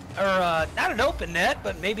open, or not an open net,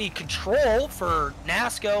 but maybe control for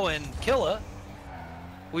Nasco and Killa.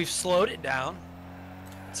 We've slowed it down.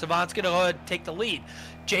 Savant's going to go ahead and take the lead.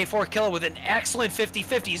 J4 Killa with an excellent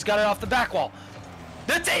 50-50. He's got it off the back wall.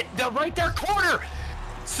 That's it. Right there, corner.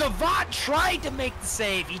 Savant tried to make the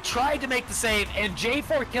save. He tried to make the save, and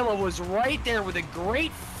J4 Killa was right there with a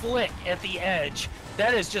great flick at the edge.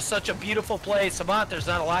 That is just such a beautiful play. Savant, there's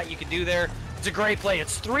not a lot you can do there. It's a great play.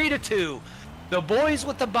 It's 3-2. The boys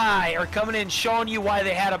with the bye are coming in showing you why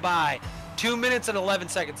they had a bye. 2 minutes and 11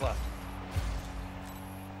 seconds left.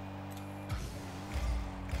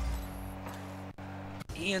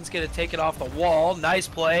 Ian's going to take it off the wall. Nice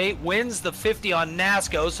play. Wins the 50 on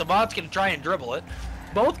Nasco. Savant's going to try and dribble it.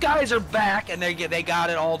 Both guys are back, and they got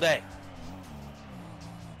it all day.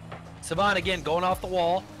 Savant, again, going off the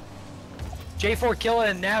wall. J4 Killa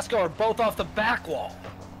and Nasco are both off the back wall.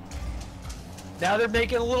 Now they're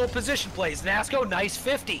making a little position plays. Nasco, nice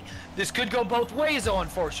 50. This could go both ways, though,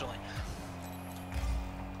 unfortunately.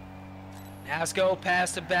 Nasco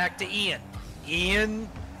passed it back to Ian. Ian,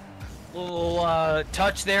 little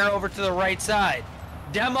touch there over to the right side.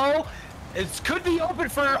 Demo, it could be open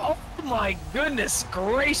for, oh my goodness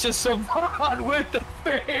gracious, Savant with the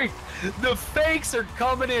fake. The fakes are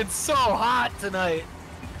coming in so hot tonight.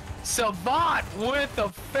 Savant with the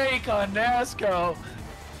fake on Nasco.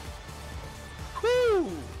 Whew.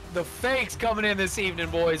 The fakes coming in this evening,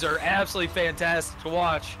 boys, are absolutely fantastic to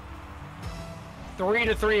watch.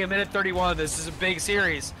 3-3, a minute 31. This is a big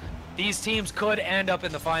series. These teams could end up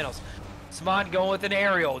in the finals. Savant going with an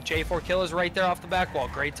aerial. J4 Killa's right there off the back wall.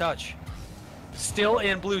 Great touch. Still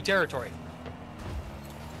in blue territory.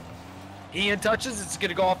 Ian touches. It's going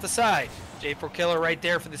to go off the side. J4 Killa right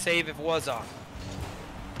there for the save if it was off.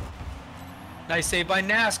 Nice save by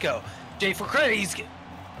Nasco. J4 Killa, he's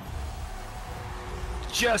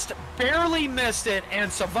just barely missed it,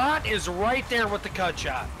 and Savant is right there with the cut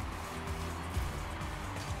shot.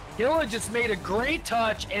 Killa just made a great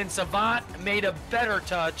touch, and Savant made a better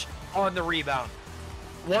touch on the rebound.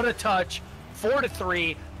 What a touch.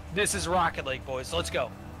 4-3. This is Rocket League, boys. Let's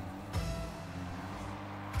go.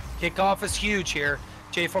 Kickoff is huge here.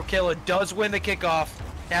 J4 Killa does win the kickoff.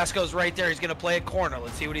 Nasco's right there. He's going to play a corner.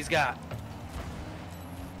 Let's see what he's got.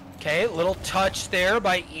 Okay, little touch there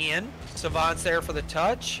by Ian. Savant's there for the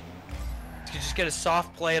touch. He's just going to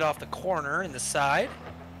soft play it off the corner in the side.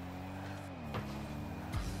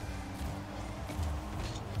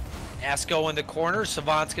 Nasco in the corner.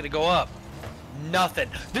 Savant's going to go up. Nothing.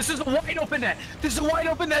 This is a wide open net. This is a wide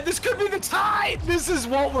open net. This could be the tie. This is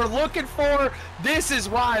what we're looking for. This is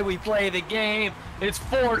why we play the game. It's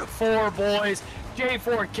 4-4, boys.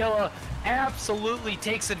 J4 Killa absolutely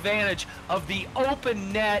takes advantage of the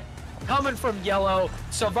open net coming from yellow.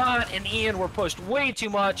 Savant and Ian were pushed way too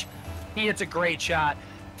much. He hits a great shot.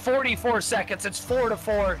 44 seconds. It's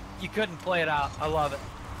 4-4. You couldn't play it out. I love it.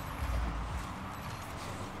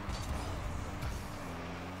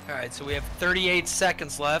 All right, so we have 38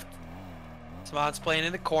 seconds left. Savant's playing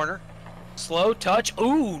in the corner. Slow touch.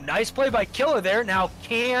 Ooh, nice play by Killa there. Now,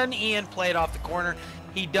 can Ian play it off the corner?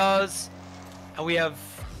 He does. And we have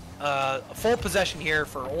a full possession here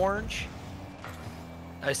for Orange.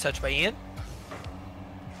 Nice touch by Ian.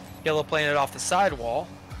 Killa playing it off the sidewall.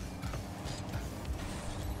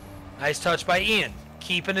 Nice touch by Ian.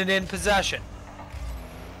 Keeping it in possession.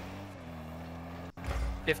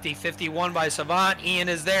 50-51 by Savant. Ian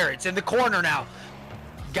is there. It's in the corner now.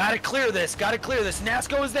 Gotta clear this. Gotta clear this.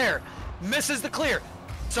 Nasco is there. Misses the clear.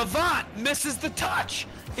 Savant misses the touch.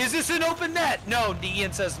 Is this an open net? No.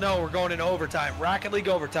 Ian says no. We're going into overtime. Rocket League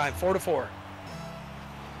overtime. 4-4.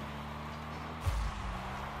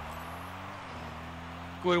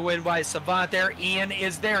 Good win by Savant there. Ian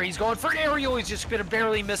is there. He's going for an aerial. He's just going to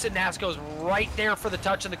barely miss it. Nasco's right there for the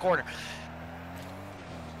touch in the corner.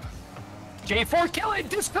 J4 Killa.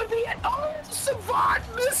 This could be it. Oh, Savant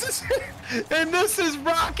misses it. And this is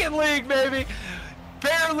Rocket League, baby.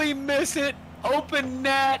 Barely miss it. Open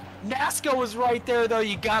net. Nasco was right there, though.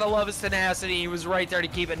 You got to love his tenacity. He was right there to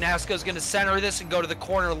keep it. Nasco's going to center this and go to the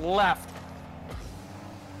corner left.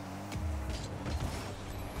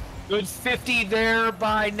 Good 50 there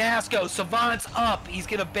by Nasco. Savant's up. He's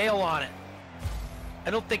going to bail on it. I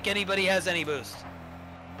don't think anybody has any boost.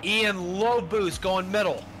 Ian, low boost, going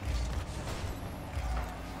middle.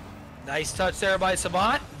 Nice touch there by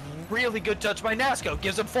Savant. Really good touch by Nasco.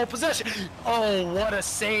 Gives him full possession. Oh, what a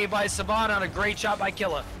save by Savant on a great shot by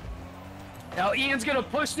Killa. Now Ian's going to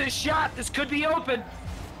push this shot. This could be open.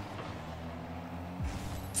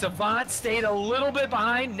 Savant stayed a little bit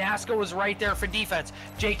behind. Nasco was right there for defense.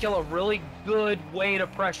 J Killa, really good way to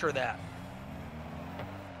pressure that.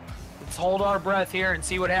 Let's hold our breath here and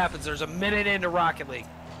see what happens. There's a minute into Rocket League.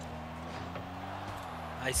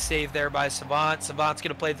 Nice save there by Savant. Savant's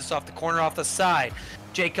going to play this off the corner, off the side.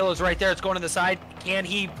 J Killa's right there. It's going to the side. Can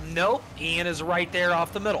he? Nope. Ian is right there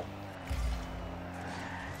off the middle.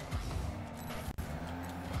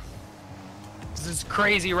 This is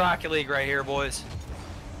crazy Rocket League right here, boys.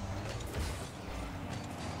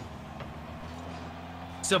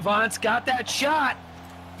 Savant's got that shot.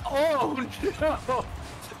 Oh, no.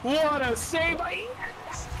 What a save by Ian.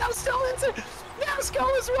 Nasco still hits it.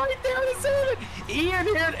 Nasco is right there to save it. Ian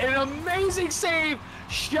hit an amazing save.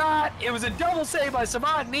 Shot. It was a double save by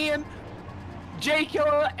Savant and Ian. J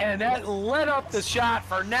Killa, and that led up the shot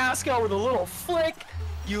for Nasco with a little flick.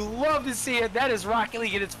 You love to see it. That is Rocket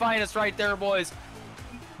League at its finest right there, boys.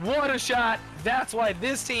 What a shot. That's why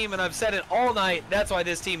this team, and I've said it all night, that's why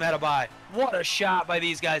this team had a bye. What a shot by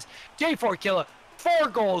these guys. J4 Killa, 4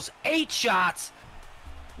 goals, 8 shots.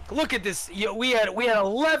 Look at this. We had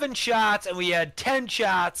 11 shots and we had 10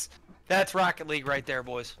 shots. That's Rocket League right there,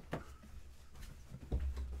 boys.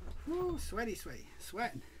 Ooh, sweaty,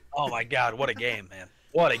 sweating. Oh my God, what a game, man.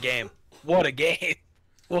 What a game. What a game.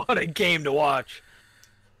 What a game to watch.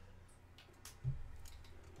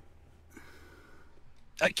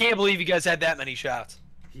 I can't believe you guys had that many shots.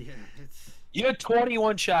 Yeah, it's You had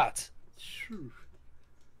 21 shots true.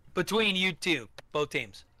 between you two, both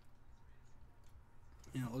teams.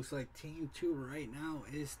 You know, it looks like Team 2 right now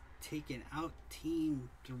is taking out Team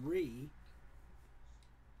 3.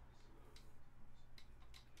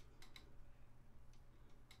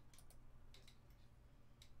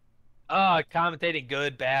 Commentating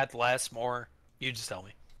good, bad, less, more. You just tell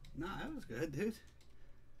me. Nah, that was good, dude.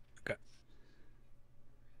 Okay.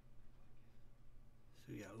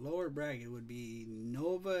 So we got lower bracket would be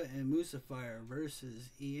Nova and Musafire versus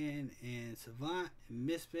Ian and Savant, and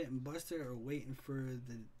Misfit and Buster are waiting for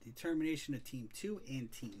the determination of Team 2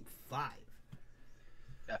 and Team 5.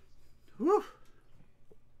 Yeah. Whew.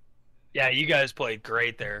 Yeah, you guys played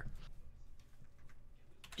great there.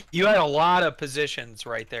 You had a lot of positions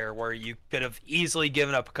right there where you could have easily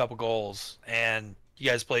given up a couple goals, and you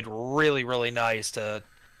guys played really, really nice. To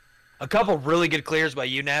a couple really good clears by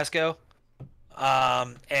you, Nasco.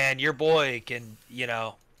 And your boy can,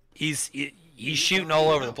 he's shooting all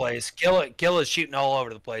over the place. Kill is shooting all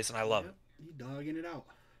over the place, and I love it. He's dogging it out.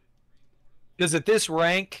 Because at this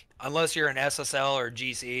rank, unless you're an SSL or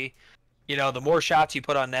GC, the more shots you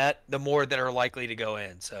put on net, the more that are likely to go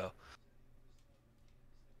in. So,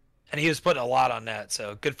 and he was putting a lot on net.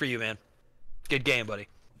 So good for you, man. Good game, buddy.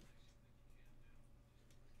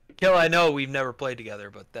 Kill, I know we've never played together,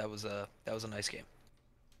 but that was a nice game.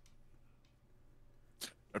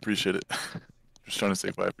 I appreciate it. Just trying to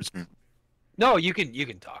stay quiet for stream. No, you can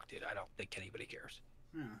talk, dude. I don't think anybody cares.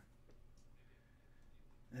 Yeah.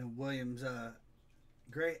 And Williams,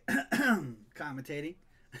 great commentating.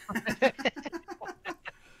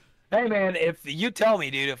 Hey, man, if you tell me,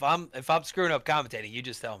 dude, if I'm screwing up commentating, you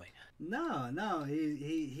just tell me. No,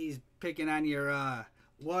 he's picking on your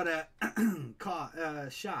what a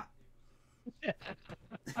shot.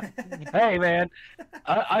 Hey, man,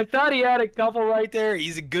 I thought he had a couple right there.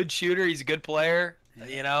 He's a good shooter. He's a good player.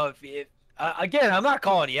 Again, I'm not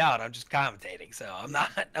calling you out. I'm just commentating, so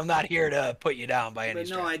I'm not here to put you down by any But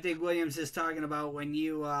no, stretch. I think Williams is talking about when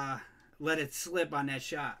you let it slip on that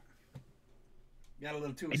shot. Got a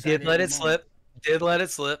little too I excited. did let in it the slip. Did let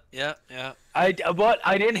it slip. Yeah. But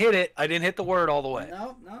I didn't hit it. I didn't hit the word all the way.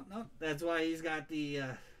 moment. No. That's why he's got the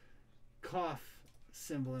cough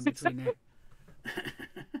symbol in between there.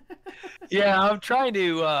 Yeah, I'm trying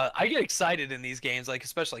to. I get excited in these games, like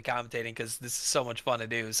especially commentating, because this is so much fun to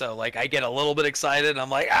do. So like, I get a little bit excited, and I'm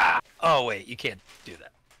like, oh wait, you can't do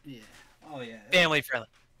that. Yeah. Oh yeah. Family friendly.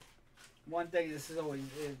 One thing this is always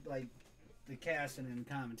like the casting and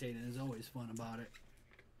commentating is always fun about it.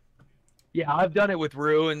 Yeah, I've done it with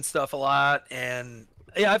Rue and stuff a lot, and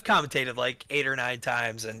yeah, I've commentated like 8 or 9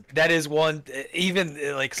 times, and that is one.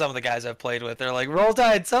 Even like some of the guys I've played with, they're like, "Roll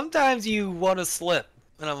Tide, sometimes you want to slip,"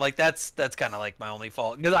 and I'm like, "That's kind of like my only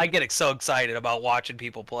fault," because I get so excited about watching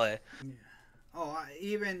people play. Oh,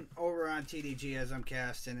 even over on TDG as I'm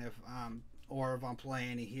casting, if I'm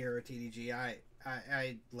playing here at TDG,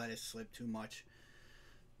 I let it slip too much.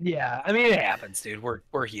 Yeah, I mean it happens, dude.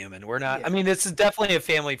 We're human. We're not. Yeah. I mean, this is definitely a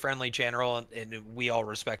family-friendly channel, and we all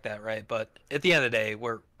respect that, right? But at the end of the day,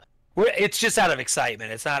 we're it's just out of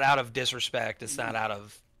excitement. It's not out of disrespect. It's not out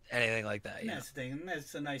of anything like that. And that's the thing, and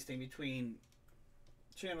that's the nice thing between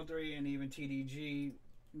Channel 3 and even TDG.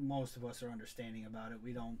 Most of us are understanding about it.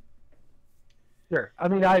 We don't. Sure. I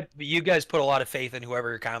mean, you guys put a lot of faith in whoever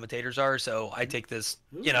your commentators are, so I take this,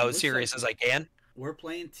 as looks serious like- as I can. We're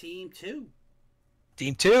playing Team 2,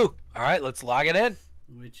 Team 2. All right, let's log it in.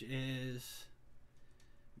 which is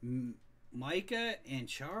Micah and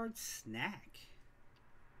Chard Snack.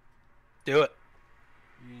 Do it.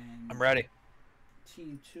 And I'm ready.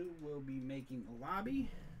 Team 2 will be making a lobby.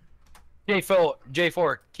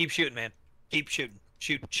 J4, keep shooting, man. Keep shooting.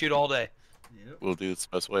 Shoot all day. Yep. We'll do it's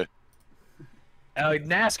the best way.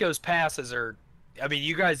 Nasco's passes are. I mean,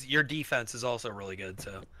 you guys, your defense is also really good.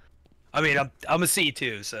 So, I mean, I'm a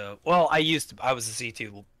C2. So, well, I was a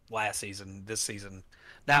C2 last season. This season,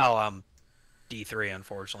 now I'm D3,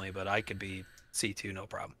 unfortunately, but I could be C2, no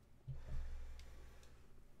problem.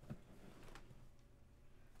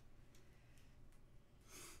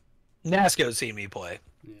 Nasco's seen me play.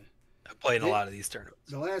 Yeah. I've played in a lot of these tournaments.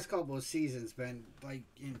 The last couple of seasons been like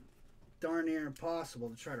darn near impossible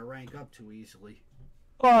to try to rank up too easily.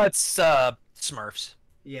 Well, it's Smurfs.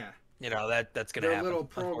 Yeah. That's gonna Their happen. little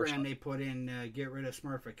program unfortunately. they put in get rid of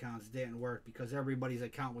Smurf accounts didn't work because everybody's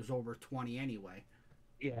account was over 20 anyway.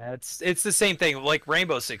 Yeah, it's the same thing. Like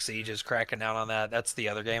Rainbow Six Siege is cracking down on that. That's the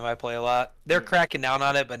other game I play a lot. They're cracking down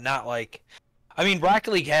on it, but not like. I mean,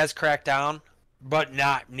 Rocket League has cracked down, but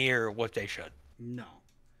not near what they should. No.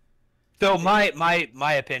 So my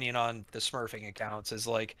opinion on the Smurfing accounts is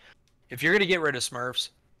like, if you're gonna get rid of Smurfs,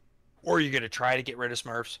 or you're gonna try to get rid of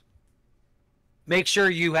Smurfs, make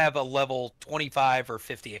sure you have a level 25 or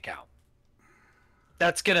 50 account.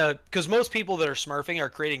 That's gonna, because most people that are Smurfing are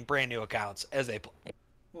creating brand new accounts as they play.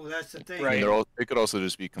 Well, that's the thing. Right. And they could also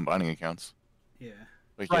just be combining accounts. Yeah.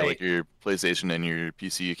 Like Right. like your PlayStation and your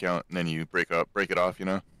PC account, and then you break it off.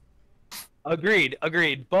 Agreed.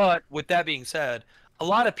 But with that being said, a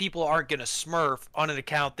lot of people aren't going to Smurf on an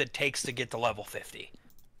account that takes to get to level 50.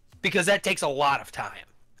 Because that takes a lot of time.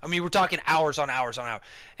 I mean, we're talking hours on hours on hours.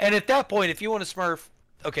 And at that point, if you want to Smurf,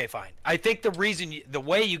 okay, fine. I think the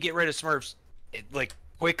way you get rid of Smurfs, like,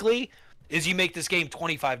 quickly, is you make this game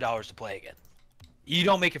 $25 to play again. You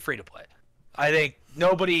don't make it free to play. I think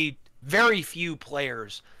very few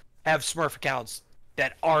players have Smurf accounts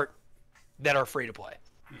that are free to play.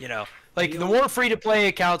 Like, the more free to play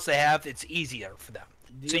accounts they have, it's easier for them.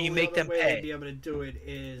 So you make them The only other way pay. to be able to do it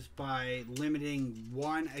is by limiting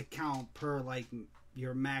one account per, like,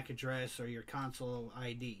 your MAC address or your console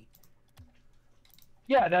ID.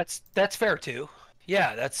 Yeah, that's fair too.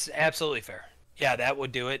 Yeah, that's absolutely fair. Yeah, that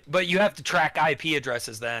would do it. But you have to track IP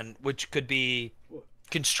addresses then, which could be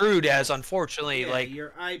construed as, unfortunately, Yeah, like,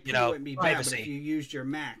 your IP you know, wouldn't be bad, but privacy. if you used your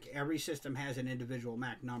Mac, every system has an individual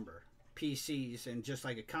Mac number. PCs and just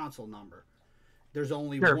like a console number. There's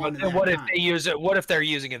only Sure, one but at then that what if time. they use it? What if they're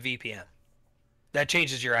using a VPN? That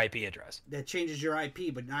changes your IP address. That changes your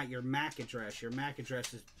IP, but not your MAC address. Your MAC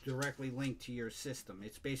address is directly linked to your system.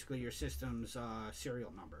 It's basically your system's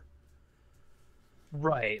serial number.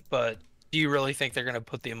 Right, but do you really think they're going to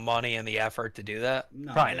put the money and the effort to do that?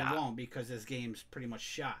 No, Probably they not. won't, because this game's pretty much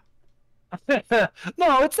shot.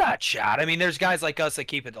 No, it's not shot. I mean, there's guys like us that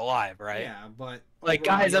keep it alive, right? Yeah, but Like,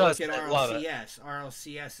 overall, guys you that look us at that love it. RLCS.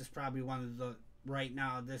 RLCS is probably one of the right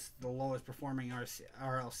now the lowest performing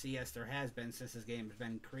RLCS there has been since this game has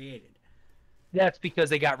been created. That's because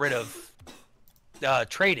they got rid of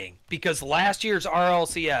trading. Because last year's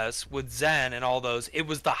RLCS with Zen and all those, it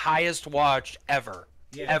was the highest watched ever.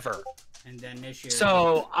 Yeah. Ever. And then this year,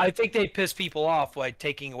 So I think they piss people off by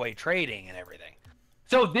taking away trading and everything.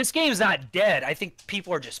 So this game's not dead. I think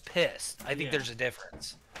people are just pissed. I think Yeah. there's a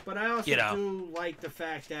difference. but I also you know. do like the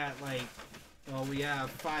fact that, like, well, we have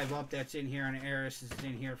 5 Up that's in here, and Eris is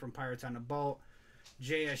in here from Pirates on the Boat.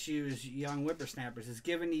 JSU's Young Whippersnappers is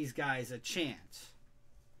giving these guys a chance.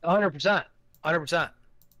 100%. 100%.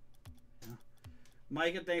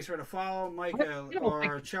 Micah, thanks for the follow. Micah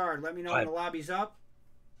or Chard, let me know when the lobby's up.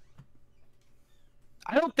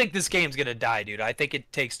 I don't think this game's gonna die, dude. I think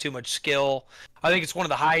it takes too much skill. I think it's one of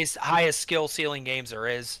the highest skill ceiling games there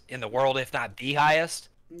is in the world, if not the highest.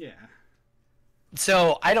 Yeah.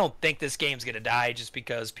 So I don't think this game's gonna die just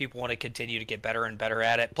because people want to continue to get better and better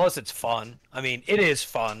at it. Plus, it's fun. I mean, it is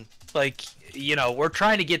fun. Like, you know, we're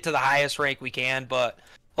trying to get to the highest rank we can, but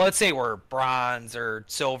let's say we're bronze or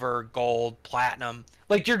silver, gold, platinum.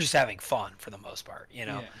 Like, you're just having fun for the most part, you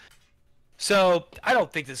know. Yeah. So I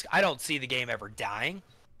don't see the game ever dying,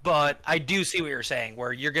 but I do see what you're saying,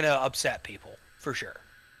 where you're gonna upset people for sure.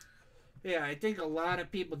 Yeah, I think a lot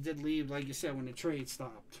of people did leave, like you said, when the trade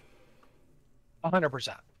stopped.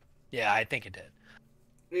 100%. Yeah, I think it did.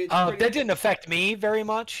 It's That didn't affect me very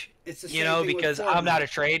much, It's the you same know, thing with because I'm not a Fortnite.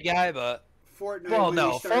 trade guy, but Fortnite, Well, when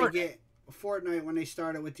no, they started Fortnite, when they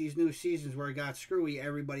started with these new seasons where it got screwy,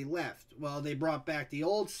 everybody left. Well, they brought back the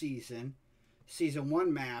old season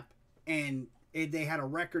 1 map, and they had a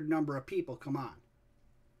record number of people come on.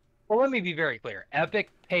 well, let me be very clear. Epic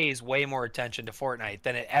pays way more attention to Fortnite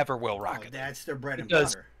than it ever will Oh, Rocket League. that's their bread and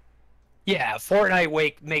Because- butter. Yeah,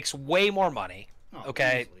 Fortnite makes way more money. Oh,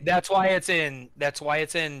 Okay, easily. that's why it's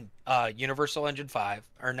in Universal Engine 5,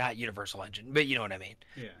 or not Universal Engine, but you know what I mean.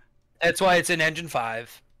 Yeah. That's why it's in Engine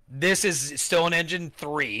 5. This is still in Engine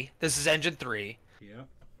 3. This is Engine 3. Yeah.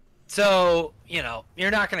 So, you know,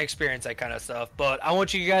 you're not going to experience that kind of stuff, but I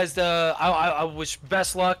want you guys to, I wish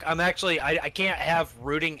best luck. I can't have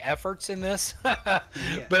rooting efforts in this,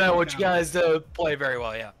 but I want you guys to play very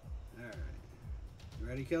well, yeah. All right.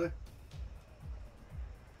 Ready, Killer?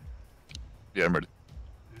 Yeah, I'm ready.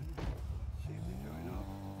 See if they join up.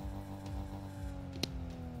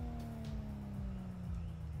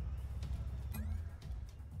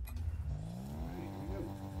 All right, here we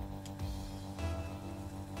go.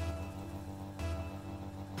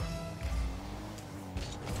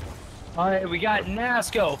 All right, we got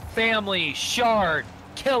Nasco, Family, Shard,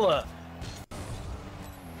 Killa.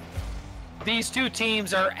 These two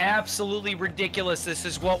teams are absolutely ridiculous. This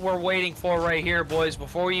is what we're waiting for right here, boys.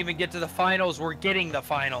 Before we even get to the finals, we're getting the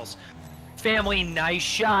finals. Family, nice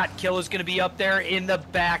shot. Killa's going to be up there in the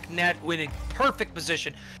back net in perfect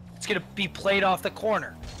position. It's going to be played off the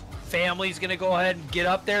corner. Family's going to go ahead and get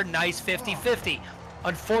up there. Nice 50-50.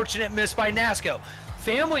 Unfortunate miss by Nasco.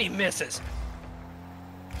 Family misses.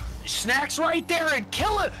 Snacks right there, and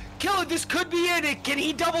Killa, this could be it. Can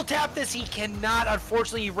he double tap this? He cannot.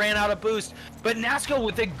 Unfortunately, he ran out of boost. But Nasco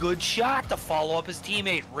with a good shot to follow up his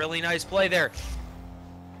teammate. Really nice play there.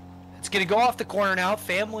 It's going to go off the corner now.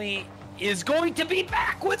 Family is going to be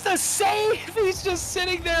back with a save. He's just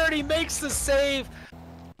sitting there, and he makes the save.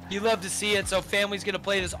 You love to see it. So Family's going to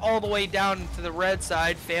play this all the way down to the red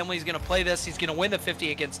side. Family's going to play this. He's going to win the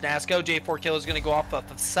 50 against Nasco. J4 Killa is going to go off the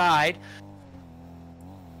side.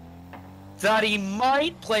 Thought he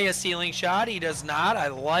might play a ceiling shot. He does not. I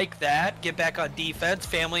like that. Get back on defense.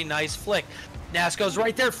 Family, nice flick. Nasco's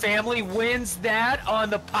right there. Family wins that on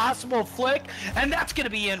the possible flick. And that's going to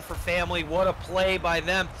be in for Family. What a play by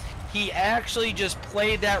them. He actually just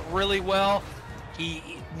played that really well.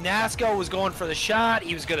 Nasco was going for the shot.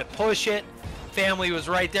 He was going to push it. Family was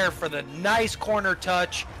right there for the nice corner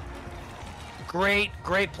touch. Great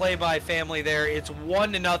play by Family there. It's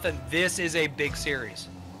 1-0. This is a big series.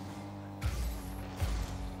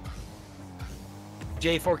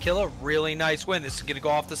 J4 Killer, really nice win. This is going to go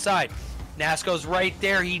off the side. Nasco's right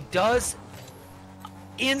there. He does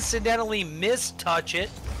incidentally mistouch it.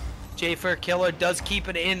 J4 Killer does keep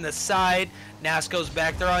it in the side. Nasco's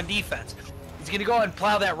back there on defense. He's going to go ahead and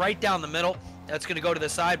plow that right down the middle. That's going to go to the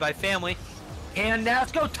side by Family. And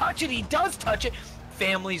Nasco touch it. He does touch it.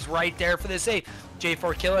 Family's right there for the save.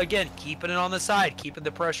 J4 Killer again, keeping it on the side, keeping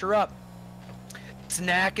the pressure up.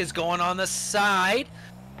 Snack is going on the side.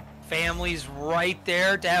 Family's right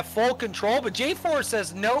there to have full control, but J4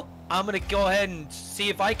 says, nope, I'm going to go ahead and see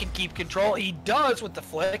if I can keep control. He does with the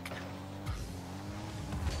flick.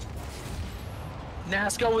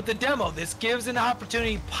 Nasco with the demo. This gives an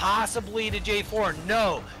opportunity possibly to J4.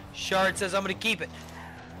 No. Shard says, I'm going to keep it.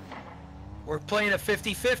 We're playing a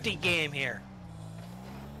 50-50 game here.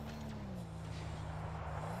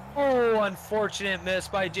 Oh, unfortunate miss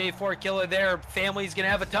by J4 Killer there. Family's going to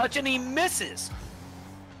have a touch, and he misses.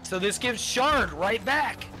 So this gives Shard right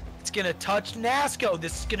back. It's going to touch Nasco.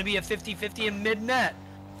 This is going to be a 50-50 in mid-net.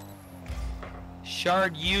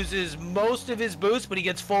 Shard uses most of his boost, but he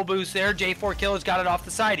gets full boost there. J4 Killer's got it off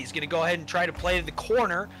the side. He's going to go ahead and try to play to the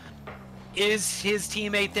corner. Is his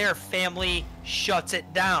teammate there? Family shuts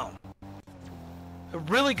it down. A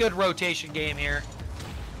really good rotation game here.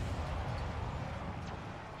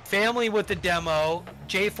 Family with the demo.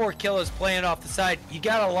 J4 Killer's playing off the side. You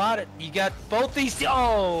got both these.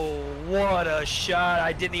 Oh, what a shot.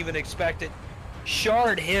 I didn't even expect it.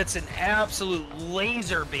 Shard hits an absolute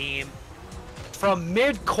laser beam from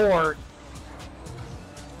mid-court.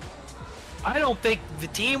 I don't think the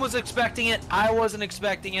team was expecting it. I wasn't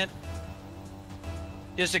expecting it.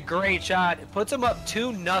 Just a great shot. It puts them up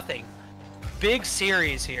 2-0. Big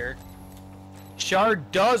series here.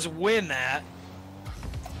 Shard does win that.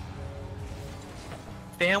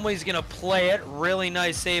 Family's going to play it. Really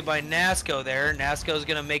nice save by Nasco there. Nasco's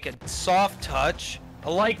going to make a soft touch.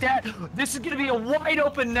 I like that. This is going to be a wide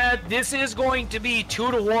open net. This is going to be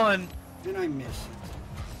 2-1. And I miss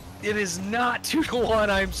it. It is not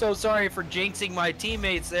 2-1. I'm so sorry for jinxing my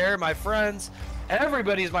teammates there, my friends.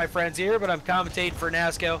 Everybody's my friends here, but I'm commentating for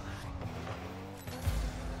Nasco.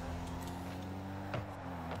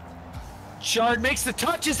 Shard makes the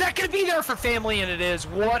touch. Is that going to be there for Family? And it is.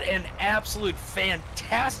 What an absolute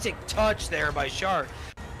fantastic touch there by Shard.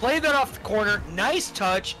 Play that off the corner. Nice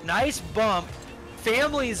touch. Nice bump.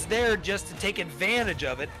 Family's there just to take advantage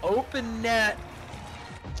of it. Open net.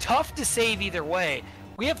 Tough to save either way.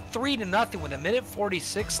 We have 3-0 with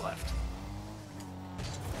 1:46 left.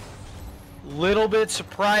 Little bit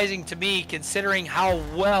surprising to me considering how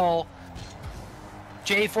well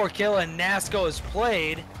J4 Kill and Nasco has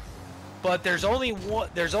played. But we're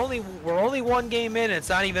only one game in and it's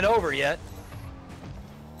not even over yet.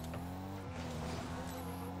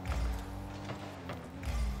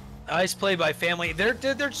 Nice play by Family. They're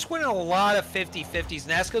just winning a lot of 50-50s.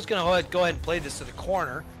 Nasco's going to go ahead and play this to the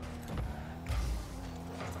corner.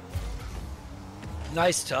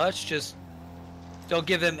 Nice touch. Just don't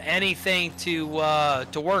give them anything to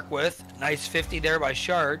work with. Nice 50 there by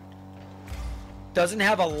Shard. Doesn't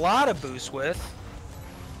have a lot of boost with.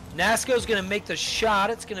 Nasco's going to make the shot.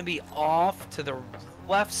 It's going to be off to the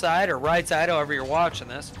left side or right side, however you're watching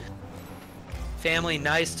this. Family,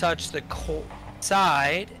 nice touch to the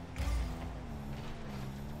side.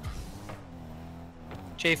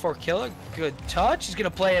 J4 Killer, good touch. He's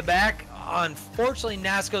going to play it back. Unfortunately,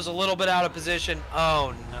 Nasco's a little bit out of position.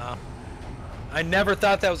 Oh, no. I never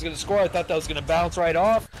thought that was going to score. I thought that was going to bounce right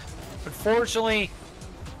off. Unfortunately,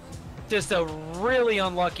 just a really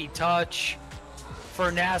unlucky touch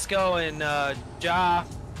for Nasco, and Ja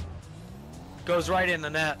goes right in the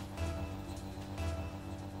net.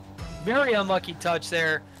 Very unlucky touch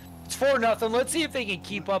there. It's 4-0. Let's see if they can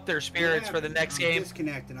keep up their spirits for the next game.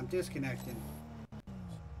 I'm disconnecting.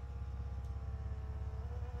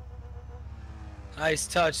 Nice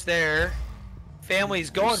touch there. Family's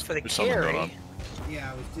going for the carry.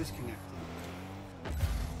 Yeah, I was disconnected.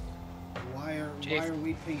 Why are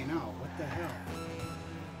we pinging out? What the hell?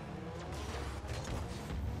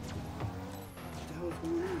 What the hell is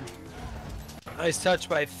going on here? Nice touch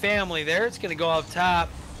by Family there. It's going to go up top.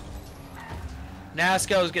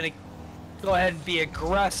 Nasco is going to go ahead and be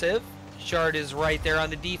aggressive. Shard is right there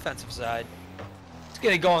on the defensive side. It's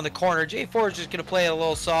going to go in the corner. J4 is just going to play it a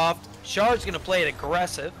little soft. Shard's going to play it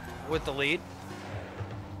aggressive with the lead.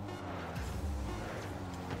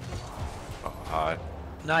 Oh, hi.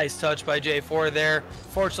 Nice touch by J4 there.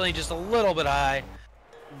 Fortunately, just a little bit high.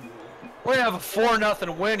 We're going to have a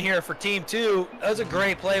 4-0 win here for Team 2. That was a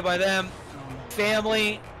great play by them.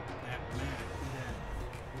 Family.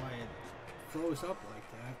 Why it froze up like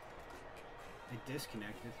that. It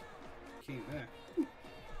disconnected. Came back.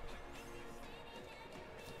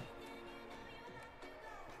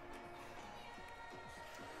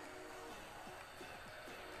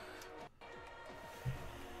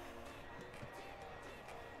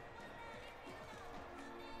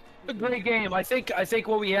 A great game. I think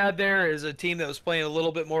what we had there is a team that was playing a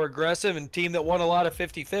little bit more aggressive and a team that won a lot of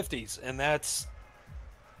 50-50s, and that's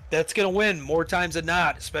going to win more times than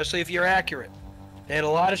not, especially if you're accurate. They had a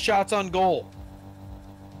lot of shots on goal.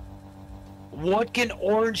 What can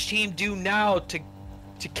Orange Team do now to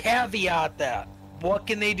caveat that? What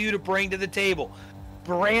can they do to bring to the table?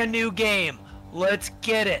 Brand new game. Let's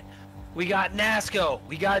get it. We got Nasco,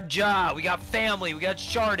 we got Ja, we got Family, we got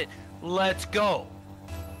Chardon. Let's go.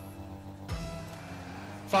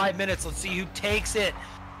 5 minutes. Let's see who takes it.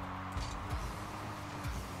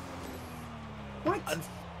 What?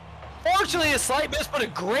 Unfortunately, a slight miss, but a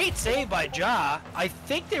great save by Ja. I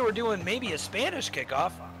think they were doing maybe a Spanish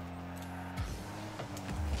kickoff.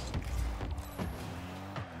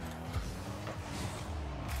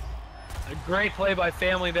 A great play by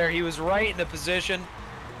Family there. He was right in the position.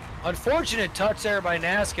 Unfortunate touch there by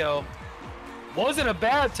Nasco. Wasn't a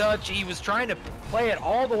bad touch. He was trying to play it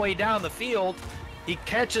all the way down the field. He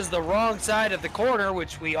catches the wrong side of the corner,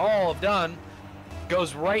 which we all have done.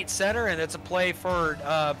 Goes right center, and it's a play for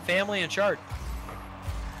Family and Chart.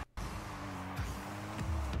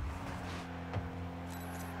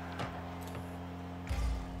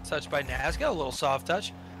 Touch by Nasco, a little soft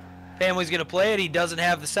touch. Family's going to play it. He doesn't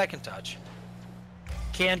have the second touch.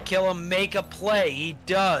 Can kill him, make a play. He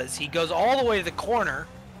does. He goes all the way to the corner.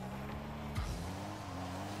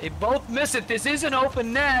 They both miss it. This is an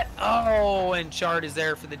open net. Oh, and Chart is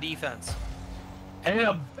there for the defense. And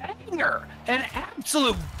a banger, an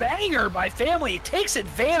absolute banger by Family. He takes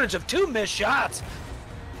advantage of 2 missed shots.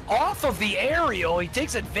 Off of the aerial, he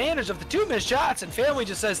takes advantage of the 2 missed shots, and Family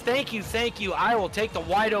just says, thank you, I will take the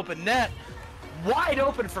wide open net. Wide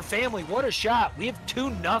open for Family. What a shot. We have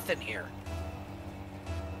 2-0 here.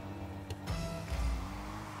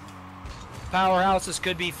 Powerhouses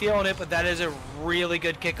could be feeling it, but that is a really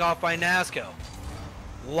good kickoff by Nasco.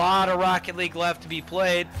 A lot of Rocket League left to be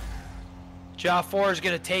played. Ja4 is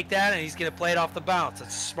going to take that, and he's going to play it off the bounce.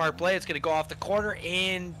 It's a smart play. It's going to go off the corner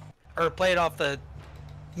or play it off the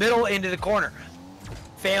middle into the corner.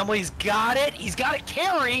 Family's got it. He's got a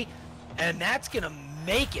carry, and that's going to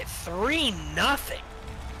make it 3-0.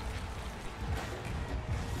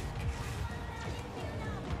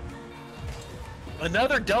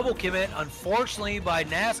 Another double commit, unfortunately, by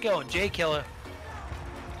Nasco and J-Killer.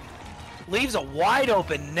 Leaves a wide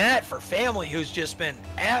open net for Family, who's just been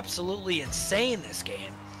absolutely insane this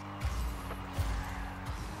game.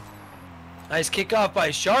 Nice kickoff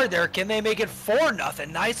by Shard there. Can they make it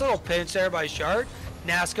 4-0? Nice little pinch there by Shard.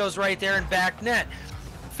 Nasco's right there in back net.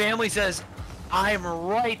 Family says, I'm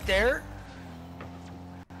right there.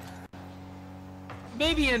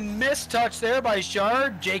 Maybe a missed touch there by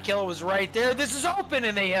Shard. J-Killer was right there. This is open,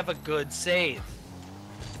 and they have a good save.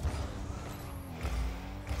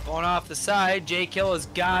 Going off the side, J-Killer's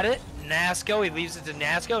got it. Nasco, he leaves it to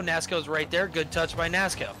Nasco. Nasco's right there. Good touch by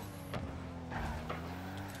Nasco.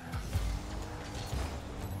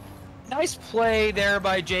 Nice play there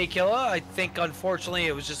by J-Killer. I think, unfortunately,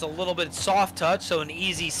 it was just a little bit soft touch, so an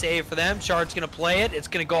easy save for them. Shard's going to play it. It's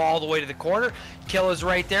going to go all the way to the corner. Killer's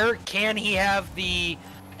right there. Can he have the...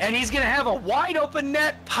 And he's going to have a wide open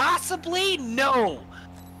net? Possibly? No.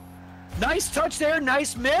 Nice touch there.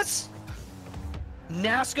 Nice miss.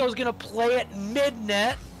 Nasco's going to play it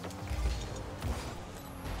mid-net.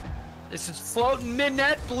 This is floating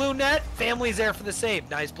mid-net, blue net. Family's there for the save.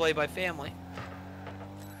 Nice play by Family.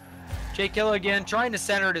 J-Killer again, trying to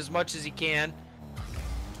center it as much as he can.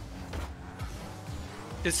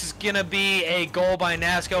 This is going to be a goal by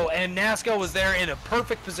Nasco, and Nasco was there in a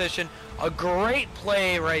perfect position. A great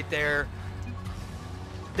play right there.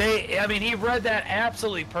 He read that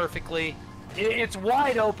absolutely perfectly. It's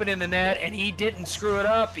wide open in the net, and he didn't screw it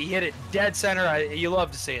up. He hit it dead center. You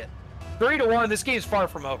love to see it. 3-1, this game's far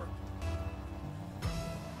from over.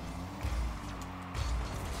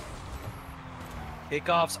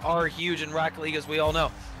 Kickoffs are huge in Rocket League, as we all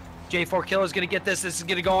know. J4 Killer is going to get this. This is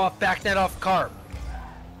going to go off back net off Carp.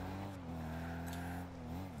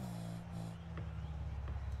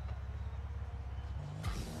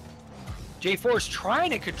 J4 is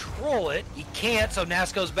trying to control it. He can't, so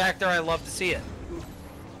Nasco's back there. I love to see it.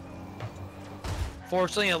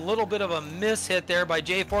 Fortunately, a little bit of a miss hit there by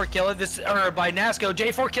J4 Killer. By Nasco.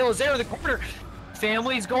 J4 Killer is there in the corner.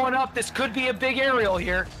 Family's going up. This could be a big aerial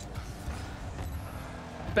here.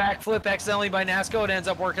 Backflip accidentally by Nasco. It ends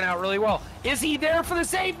up working out really well. Is he there for the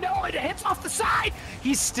save? No, it hits off the side.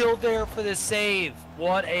 He's still there for the save.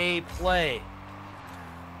 What a play.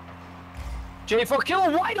 J4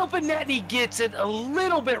 Killer wide open net, and he gets it a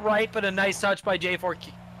little bit right, but a nice touch by J4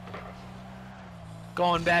 Killer.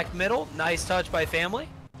 Going back middle, nice touch by Family.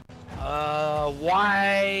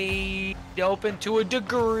 Wide open to a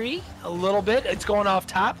degree, a little bit. It's going off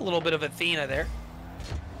top, a little bit of Athena there.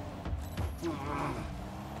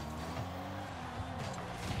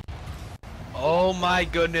 Oh my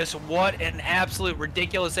goodness, what an absolute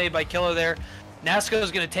ridiculous save by Killer there. Nasco is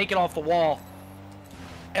going to take it off the wall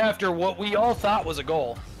after what we all thought was a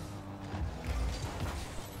goal.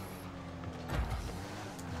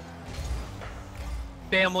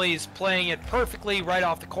 Family's playing it perfectly right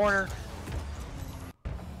off the corner.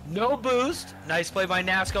 No boost. Nice play by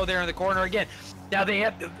Nasco there in the corner again. Now they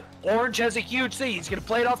have Orange has a huge lead. He's going to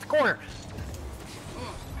play it off the corner.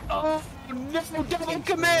 Oh no, double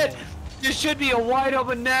commit. This should be a wide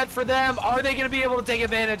open net for them. Are they going to be able to take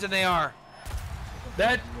advantage? And they are.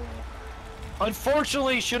 That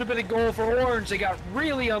unfortunately should have been a goal for Orange. They got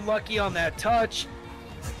really unlucky on that touch.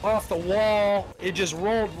 Off the wall, it just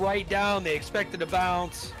rolled right down. They expected to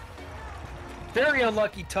bounce. Very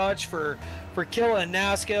unlucky touch for Killa and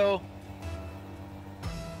Nasco.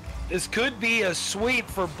 This could be a sweep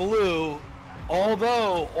for Blue,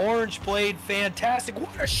 although Orange played fantastic.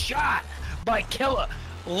 What a shot by Killa.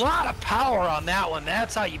 A lot of power on that one.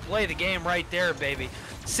 That's how you play the game right there, baby.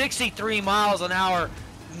 63 miles an hour.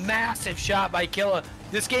 Massive shot by Killa.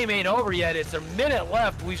 This game ain't over yet. It's a minute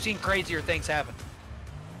left. We've seen crazier things happen.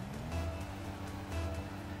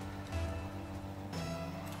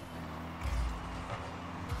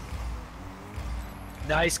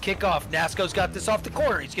 Nice kickoff. Nasco's got this off the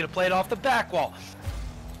corner. He's going to play it off the back wall.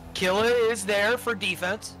 Killa is there for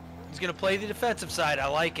defense. He's going to play the defensive side. I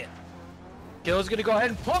like it. Killa's going to go ahead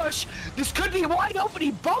and push. This could be wide open.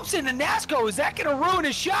 He bumps into Nasco. Is that going to ruin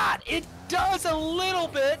his shot? It does a little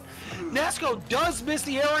bit. Nasco does miss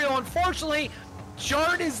the aerial, unfortunately.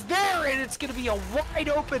 Shard is there, and it's going to be a wide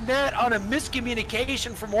open net on a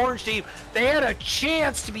miscommunication from Orange Team. They had a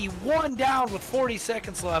chance to be one down with 40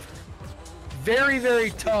 seconds left. Very,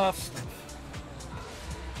 very tough.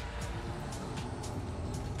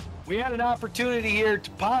 We had an opportunity here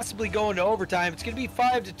to possibly go into overtime. It's going to be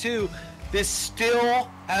 5-2. This still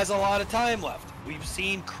has a lot of time left. We've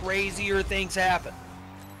seen crazier things happen.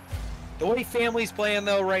 The way Family's playing,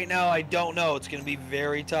 though, right now, I don't know. It's going to be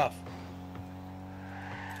very tough.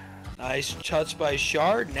 Nice touch by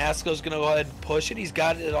Shard. Nasco's going to go ahead and push it. He's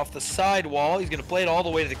got it off the side wall. He's going to play it all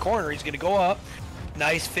the way to the corner. He's going to go up.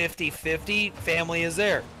 Nice 50-50. Family is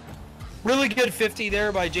there. Really good 50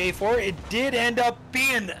 there by J4. It did end up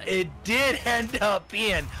being a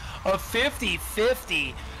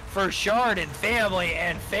 50-50 for Shard and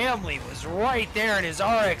Family was right there in his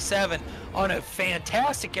RX-7 on a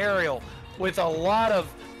fantastic aerial with a lot of,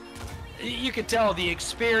 you can tell the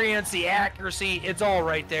experience, the accuracy, it's all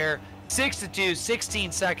right there. 6-2,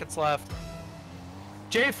 16 seconds left.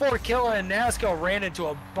 J4 Killa and Nasco ran into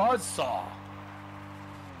a buzzsaw.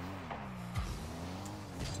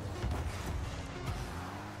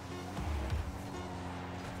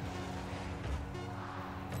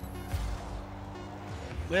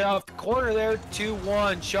 Way off the corner there,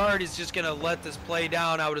 2-1. Shard is just going to let this play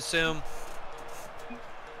down, I would assume.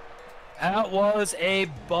 That was a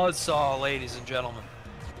buzzsaw, ladies and gentlemen.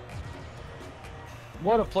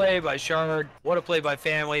 What a play by Shard. What a play by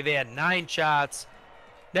Family. They had 9 shots.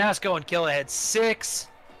 Nasco and Killa had 6.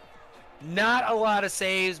 Not a lot of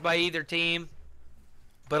saves by either team,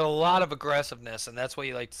 but a lot of aggressiveness, and that's what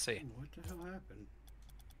you like to see. What the hell happened?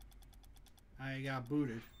 I got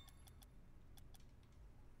booted.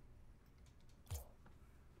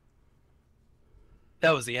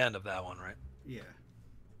 That was the end of that one, right? Yeah.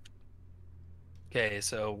 Okay,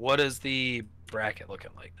 so what is the bracket looking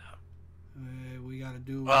like now? We got to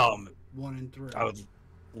do 1 and 3. I would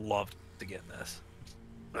love to get in this.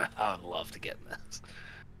 I would love to get in this.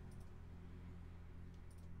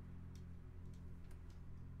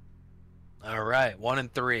 All right, 1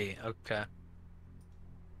 and 3. Okay.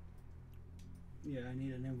 Yeah, I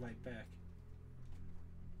need an invite back.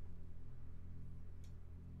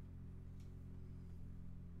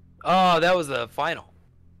 Oh, that was the final.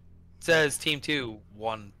 It says Team 2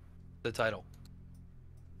 won the title.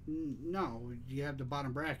 No, you have the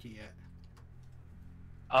bottom bracket yet.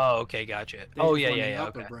 Oh, okay, gotcha. They Oh, just yeah, won yeah, the yeah.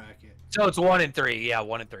 upper Okay. bracket. So it's 1 and 3. Yeah,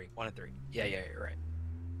 1 and 3. 1 and 3. Yeah, yeah, you're right.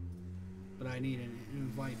 But I need an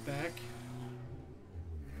invite back.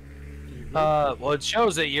 Well, it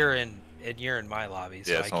shows that you're in my lobby.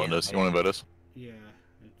 So Yeah, I someone can't does. You want to invite us? Yeah,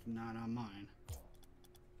 it's not on mine.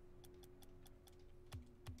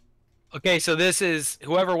 Okay, so this is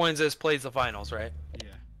whoever wins this plays the finals, right? Yeah.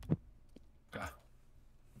 Okay.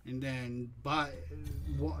 And then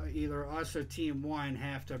either us or Team 1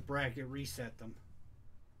 have to bracket reset them.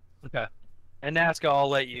 Okay. And Nazca, I'll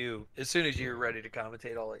let you as soon as you're ready to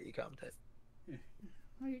commentate. I'll let you commentate.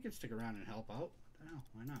 Well, you can stick around and help out. What the hell?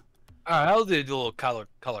 Why not? All right, I'll do a little color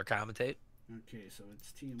commentate. Okay, so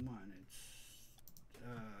it's Team 1. It's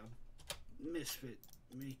Misfit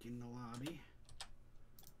making the lobby.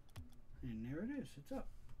 And there it is. It's up.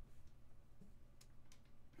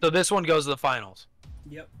 So this one goes to the finals.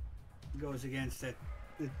 Yep. Goes against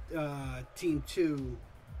Team 2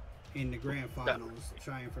 in the grand finals,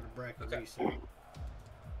 trying for the bracket reset.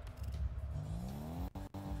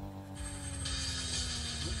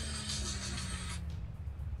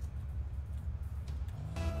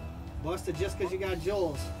 Busted just because you got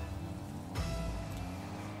Jules.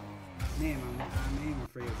 Man, I'm aiming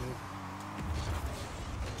for you, dude.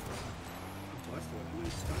 Busted with a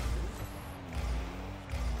nice start, dude.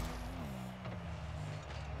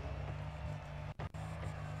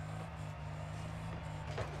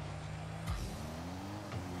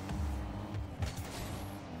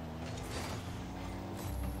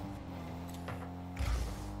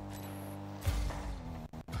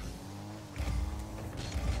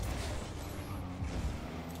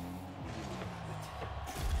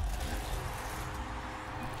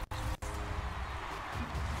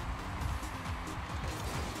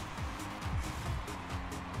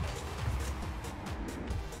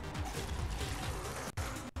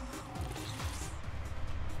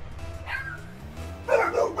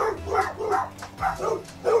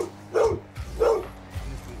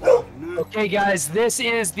 Okay, guys, this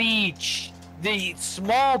is the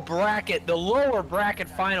small bracket, the lower bracket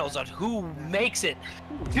finals on who makes it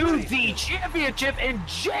to the championship. And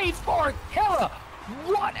J4 Killa,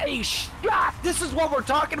 what a shot! This is what we're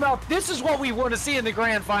talking about. This is what we want to see in the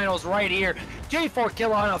grand finals right here. J4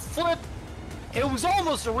 Killa on a flip. It was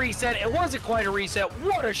almost a reset. It wasn't quite a reset.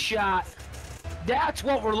 What a shot! That's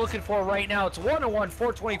what we're looking for right now. It's 101,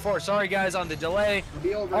 424. Sorry, guys, on the delay.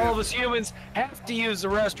 All of us humans have to use the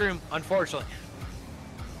restroom, unfortunately.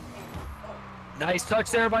 Nice touch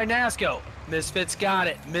there by Nasco. Misfit's got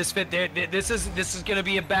it. Misfit, this is going to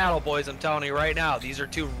be a battle, boys. I'm telling you right now. These are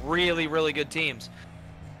two really, really good teams.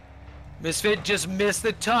 Misfit just missed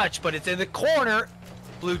the touch, but it's in the corner.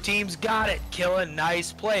 Blue team's got it. Killa,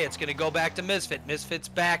 nice play. It's going to go back to Misfit. Misfit's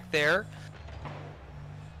back there.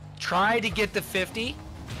 Try to get the 50.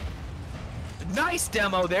 Nice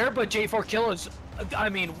demo there, but J4 Killa's, I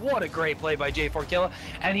mean, what a great play by J4 Killa.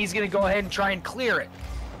 And he's going to go ahead and try and clear it.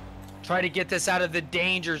 Try to get this out of the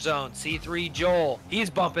danger zone. C3 Joel,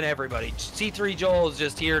 he's bumping everybody. C3 Joel is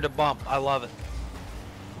just here to bump. I love it.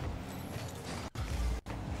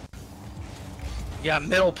 You got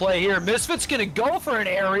middle play here. Misfit's going to go for an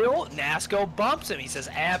aerial. Nasco bumps him. He says,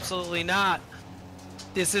 absolutely not.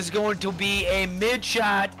 This is going to be a mid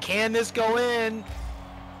shot. Can this go in?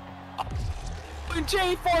 And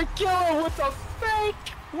J4 Killa with the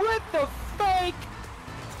fake.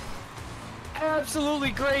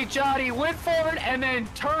 Absolutely great shot. He went for it and then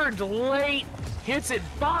turned late. Hits it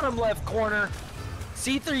bottom left corner.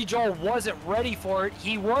 C3 Joel wasn't ready for it.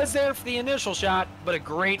 He was there for the initial shot, but a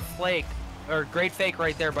great fake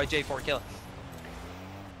right there by J4 Killa.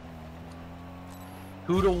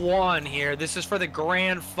 2-1 here. This is for the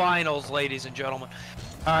grand finals, ladies and gentlemen.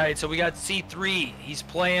 All right, so we got C3. He's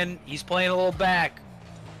playing a little back.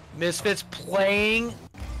 Misfit's playing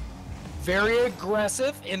very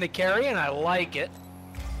aggressive in the carry, and I like it.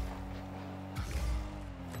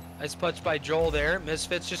 Nice touch by Joel there.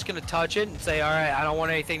 Misfit's just going to touch it and say, all right, I don't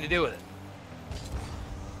want anything to do with it.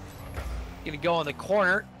 Going to go in the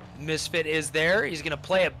corner. Misfit is there. He's going to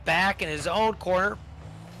play it back in his own corner.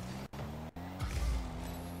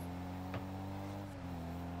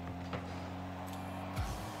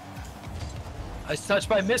 Nice touch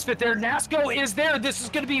by Misfit there. Nasco is there. This is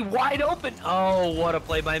going to be wide open. Oh, what a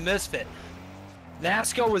play by Misfit.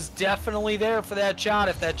 Nasco was definitely there for that shot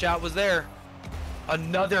if that shot was there.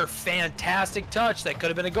 Another fantastic touch. That could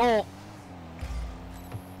have been a goal.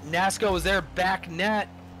 Nasco was there back net.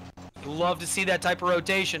 You love to see that type of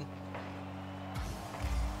rotation.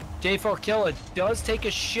 J4 Killa does take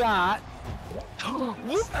a shot.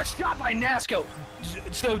 What a shot by Nasco.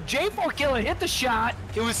 So J4 Killer hit the shot.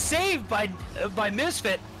 It was saved by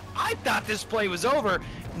Misfit. I thought this play was over.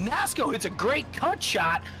 Nasco hits a great cut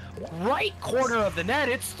shot. Right corner of the net.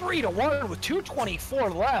 It's 3-1 with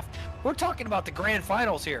 2:24 left. We're talking about the grand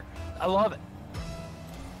finals here. I love it.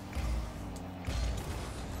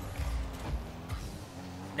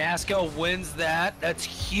 Nasco wins that. That's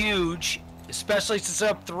huge, especially since it's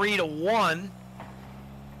up 3-1.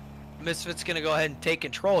 Misfit's gonna go ahead and take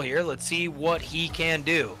control here. Let's see what he can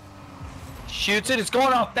do. Shoots it. It's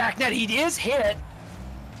going off back net. He is hit.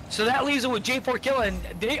 So that leaves it with J4 Killer, and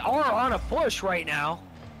they are on a push right now.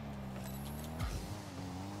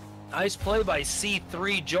 Nice play by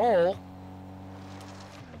C3 Joel.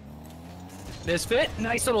 Misfit,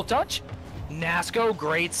 nice little touch. Nasco,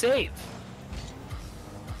 great save.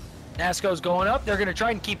 Nasco's going up. They're going to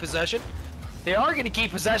try and keep possession. They are going to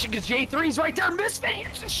keep possession because J3's right there. Misfit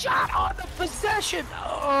hits the shot on the possession.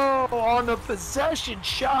 Oh, on the possession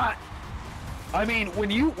shot. I mean, when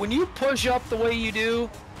you push up the way you do,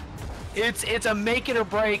 it's a make it or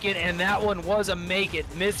break it, and that one was a make it.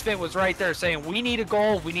 Misfit was right there saying, we need a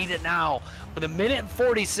goal, we need it now. With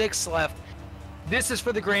 1:46 left, this is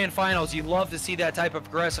for the grand finals. You love to see that type of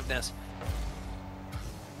aggressiveness.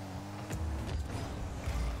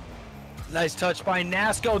 Nice touch by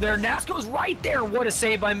Nasco there. Nasco's right there. What a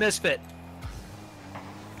save by Misfit.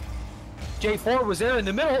 J4 was there in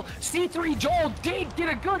the middle. C3 Joel did get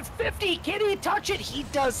a good 50. Can he touch it? He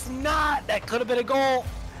does not. That could have been a goal.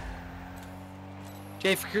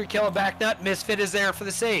 J4 Killer back nut. Misfit is there for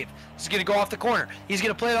the save. He's going to go off the corner. He's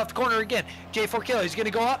going to play it off the corner again. J4 Killer, he's going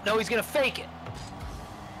to go up. No, he's going to fake it.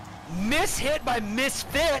 Miss hit by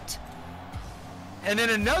Misfit. And then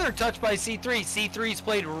another touch by C3. C3's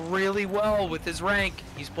played really well with his rank.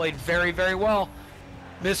 He's played very, very well.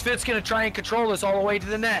 Misfit's going to try and control this all the way to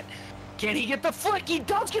the net. Can he get the flick? He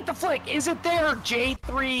does get the flick. Is it there?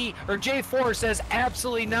 J3 or J4 says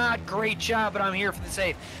absolutely not. Great job, but I'm here for the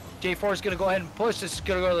save. J4 is going to go ahead and push. This is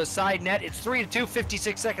going to go to the side net. It's 3-2,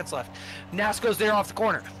 56 seconds left. Nasco's there off the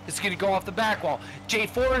corner. It's going to go off the back wall.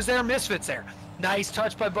 J4 is there. Misfit's there. Nice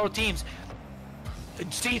touch by both teams.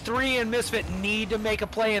 C3 and Misfit need to make a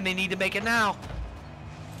play, and they need to make it now.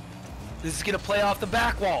 This is going to play off the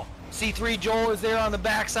back wall. C3 Joel is there on the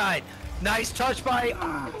backside. Nice touch by...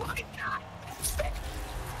 Oh my God.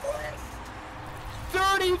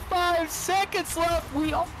 35 seconds left.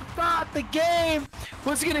 We all thought the game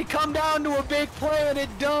was going to come down to a big play, and it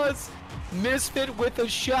does. Misfit with a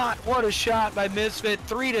shot. What a shot by Misfit.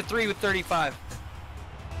 3-3 with 35.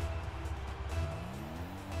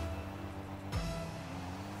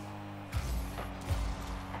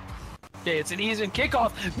 Okay, it's an easy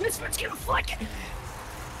kickoff. Misfit's going to flick it.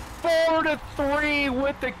 4-3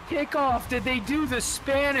 with the kickoff. Did they do the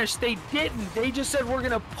Spanish? They didn't. They just said, we're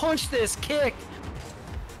going to push this kick.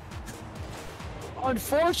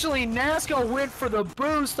 Unfortunately, Nasco went for the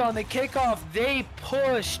boost on the kickoff. They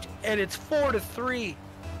pushed, and it's 4-3.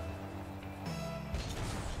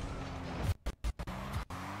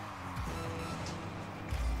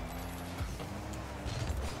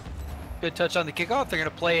 Good touch on the kickoff. They're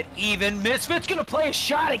going to play it even. Misfit's going to play a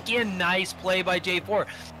shot again. Nice play by J4.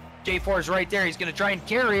 J4 is right there. He's going to try and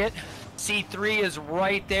carry it. C3 is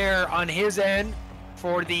right there on his end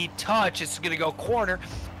for the touch. It's going to go corner.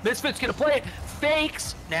 Misfit's going to play it.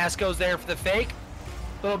 Fakes. Nasco's there for the fake.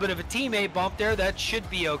 A little bit of a teammate bump there. That should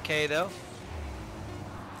be okay, though.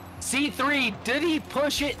 C3, did he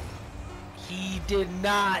push it? He did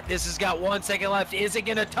not. This has got 1 second left. Is it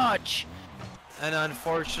going to touch? And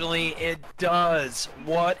unfortunately, it does.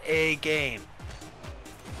 What a game.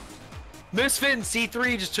 Misfit and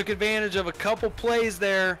C3 just took advantage of a couple plays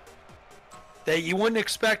there that you wouldn't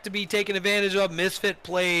expect to be taken advantage of. Misfit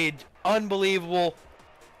played unbelievable.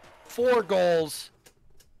 4 goals.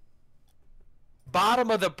 Bottom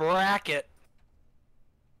of the bracket.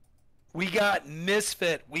 We got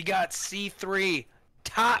Misfit. We got C3.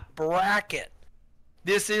 Top bracket.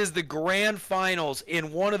 This is the grand finals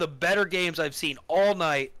in one of the better games I've seen all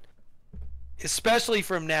night. Especially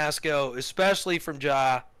from Nasco. Especially from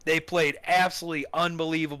Ja. They played absolutely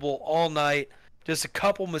unbelievable all night. Just a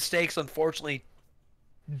couple mistakes, unfortunately,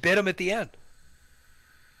 bit them at the end.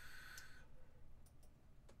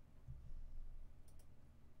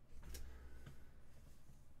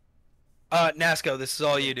 Nasco, this is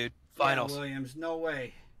all you, dude. Finals. Yeah, Williams, no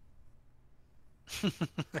way.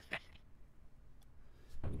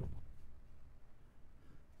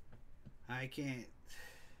 I can't.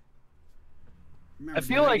 Remember, I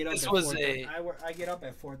feel like this was a... I get up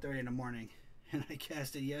at 4:30 in the morning, and I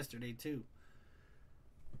casted yesterday too.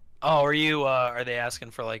 Oh, are you? Are they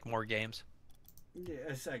asking for like more games? Yeah,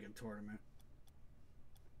 a second tournament.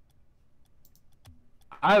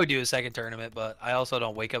 I would do a second tournament, but I also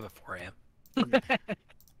don't wake up at 4 a.m.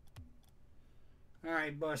 All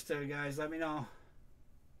right, Buster, guys, let me know.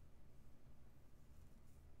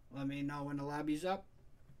 Let me know when the lobby's up.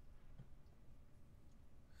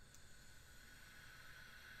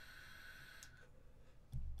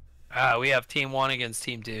 We have Team 1 against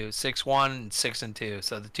Team 2. 6-1 and 6-2.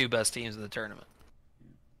 So the two best teams of the tournament.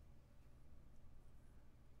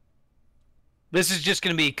 This is just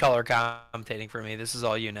going to be color commentating for me. This is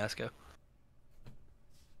all UNESCO.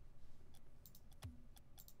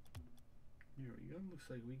 Here we go. Looks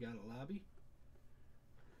like we got a lobby.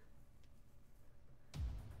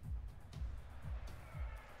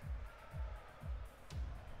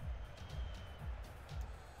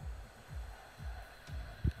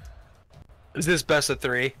 Is this best of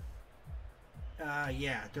 3?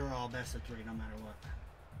 Yeah, they're all best of 3 no matter what.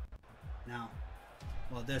 No.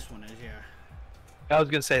 Well, this one is, yeah. I was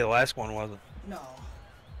going to say the last one wasn't. No.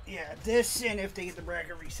 Yeah, this and if they get the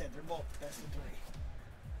bracket reset, they're both best of 3.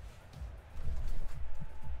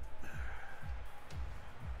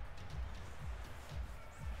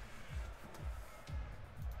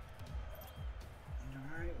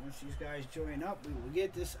 Alright, once these guys join up, we will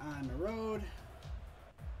get this on the road.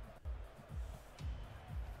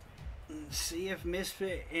 See if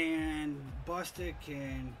Misfit and Buster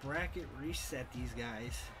can bracket reset these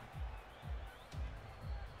guys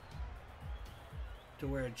to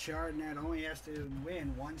where Chardonnay only has to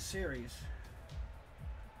win one series.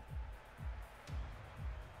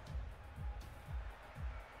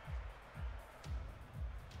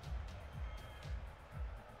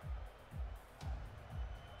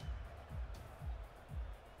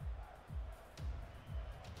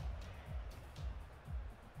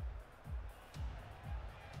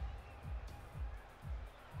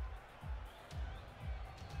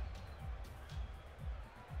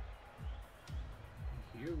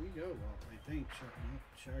 Here we go. Well, I think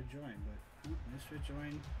Chard joined, but Misfit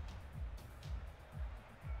joined.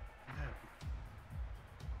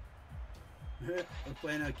 We're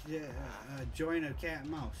playing a join a cat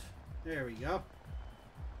and mouse. There we go.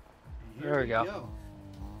 And here There we go.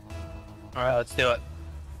 All right, let's do it.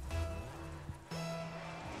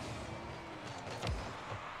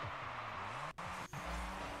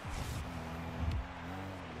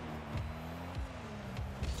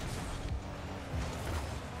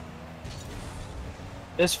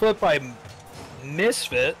 This flip by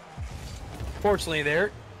Misfit. Fortunately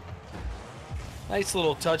there. Nice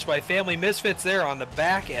little touch by Family Misfits there on the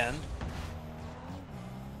back end.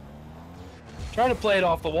 Trying to play it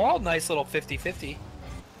off the wall. Nice little 50-50.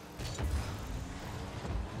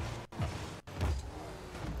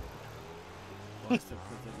 Buster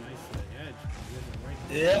put the nice to the edge. Right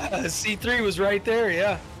Yeah, C3 was right there,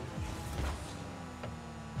 yeah.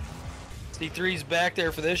 C3's back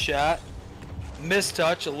there for this shot.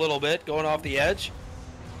 Mistouch a little bit, going off the edge.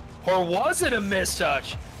 Or was it a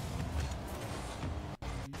mistouch?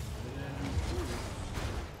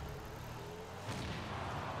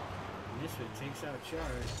 Misfit takes out Chard.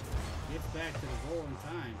 Gets back to the goal in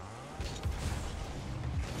time.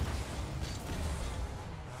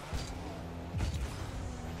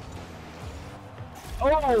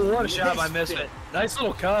 Oh, what a shot by Misfit. Nice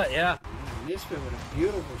little cut, yeah. Misfit with a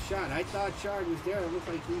beautiful shot. I thought Chard was there. It looked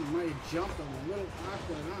like he might have jumped a little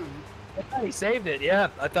awkward on it. I thought he saved it, yeah.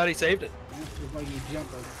 I thought he saved it. It looked like he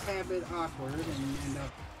jumped a tad bit awkward and ended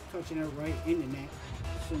up touching it right in the net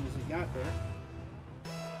as soon as he got there.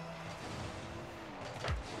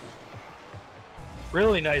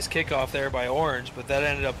 Really nice kickoff there by Orange, but that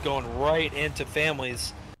ended up going right into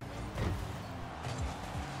Family's.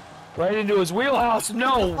 Right into his wheelhouse.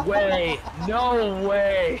 No way. No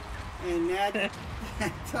way. And that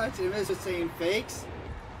touch, and Misfit saying fakes.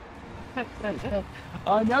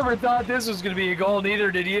 I never thought this was going to be a goal, neither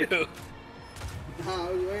did you. I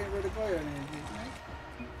was waiting for the player.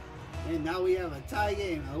 And now we have a tie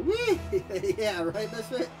game. A wee! Yeah, right,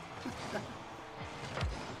 Misfit?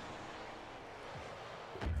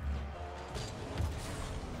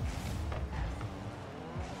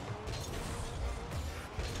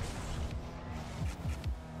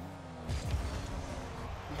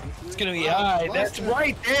 It's going to be high. That's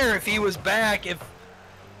right there if he was back. If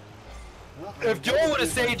Joel would have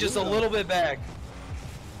stayed just a little bit back.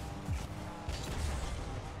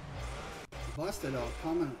 Busted out,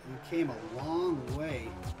 came a long way.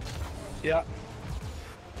 Yeah.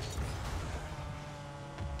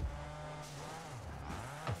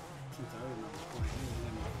 Since I remember playing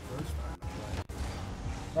him the first time I played.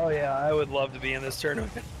 Oh yeah, I would love to be in this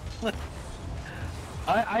tournament.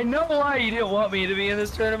 I know why you didn't want me to be in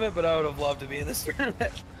this tournament, but I would have loved to be in this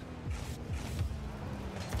tournament.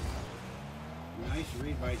 Nice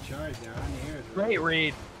read by Chard there on the air. Great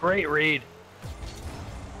read. Great read.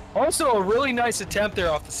 Also, a really nice attempt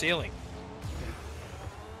there off the ceiling.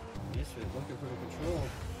 Misfit looking for the control.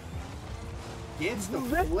 Gets the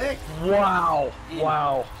flick. Wow.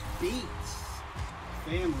 Wow. Beats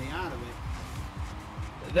family out of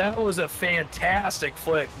it. That was a fantastic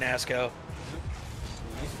flick, Nasco.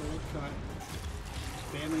 Nice little cut.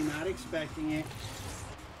 Family not expecting it.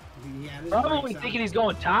 He had his Probably brakes thinking on. he's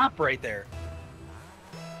going top right there.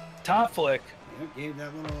 Top flick. Yep, gave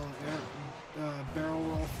that little barrel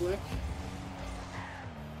roll flick.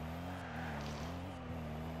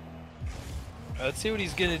 Let's see what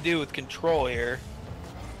he's gonna do with control here.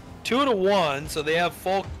 2-1, so they have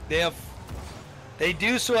full. They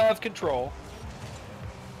do still have control.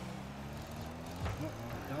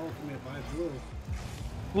 Double commit by Blue.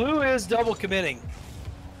 Blue is double committing.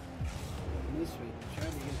 Misfit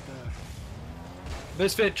tried to get the.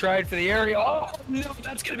 Misfit tried for the area. Oh no,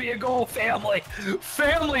 that's gonna be a goal, family.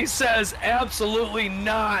 Family says absolutely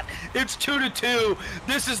not. It's 2-2.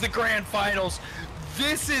 This is the grand finals.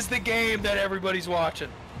 This is the game that everybody's watching.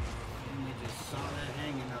 And you just saw that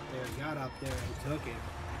hanging up there, got up there and took it.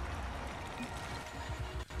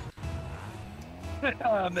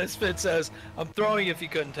 Misfit says, I'm throwing if you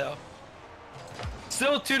couldn't tell.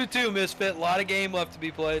 Still 2-2, Misfit. A lot of game left to be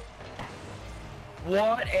played.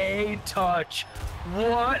 What a touch.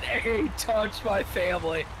 What a touch by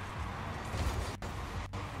family.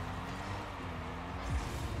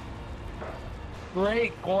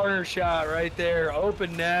 Great corner shot right there.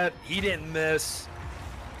 Open net. He didn't miss.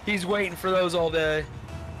 He's waiting for those all day.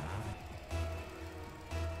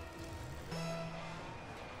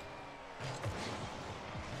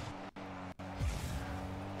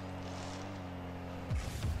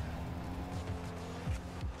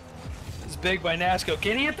 It's big by Nasco.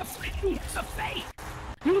 Can he hit the fake? He hits the fake.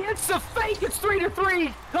 He hits the fake. It's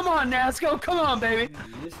 3-3. Come on, Nasco. Come on, baby.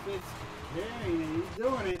 And Misfit's carrying it, he's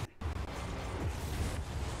doing it.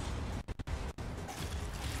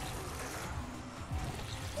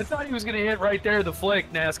 I thought he was going to hit right there, the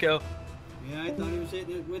flick, Nasco. Yeah, I thought he was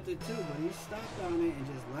hitting it with it too, but he stopped on it and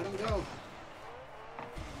just let him go.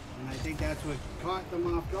 And I think that's what caught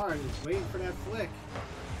them off guard, is waiting for that flick.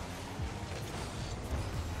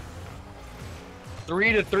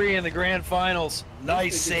 3-3 in the grand finals.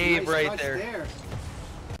 Nice save Nice right touch there.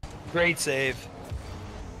 Great save.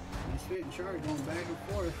 Misfit and Chard going back and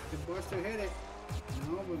forth. Did Buster hit it?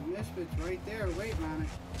 No, but Misfit's right there waiting on it.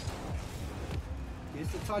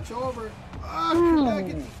 Gets the touch over. Oh, back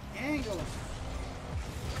at the angle.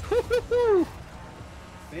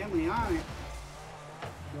 Family on it.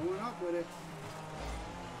 Going up with it.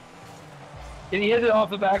 Can he hit it off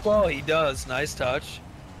the back wall? He does. Nice touch.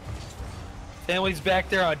 Family's back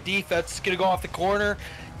there on defense. He's going to go off the corner.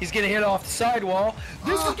 He's going to hit off the sidewall.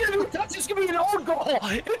 This is going to be a touch. This is going to be an own goal.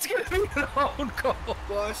 It's going to be an own goal.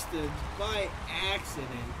 Busted by accident.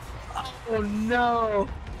 Oh, no.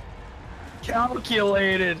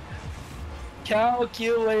 Calculated.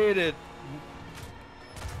 Calculated.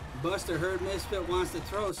 Buster heard Misfit wants to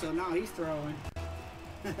throw, so now he's throwing.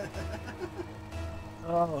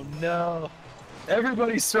 Oh, no.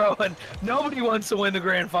 Everybody's throwing. Nobody wants to win the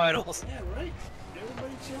grand finals. Yeah, right.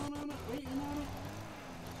 Everybody chilling on it, waiting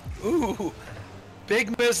on it. Ooh.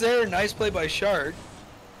 Big miss there. Nice play by Shard.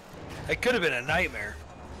 That could have been a nightmare.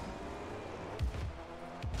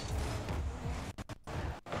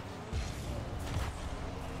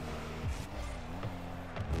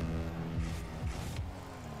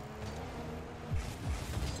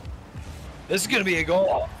 This is going to be a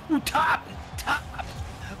goal. Ooh, top.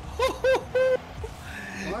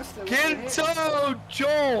 Buster, Get toe,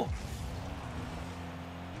 Joel.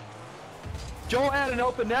 Joel had an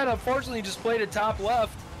open net. Unfortunately, he just played it top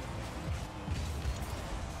left.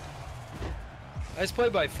 Nice play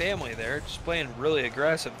by family there. Just playing really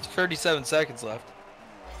aggressive. 37 seconds left.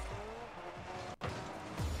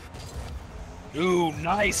 Ooh,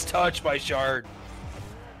 nice touch by Shard.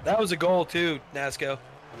 That was a goal too, Nasco.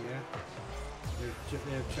 Yeah.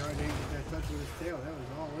 If Chard didn't get that touch with his tail, that was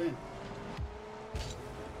all in.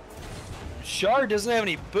 Shard doesn't have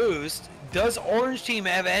any boost. Does Orange Team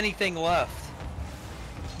have anything left?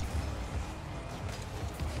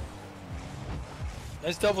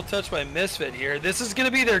 Nice double touch by Misfit here. This is going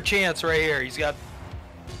to be their chance right here. He's got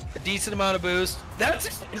a decent amount of boost. That's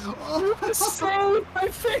what a save by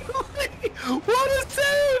family. What a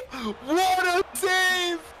save! What a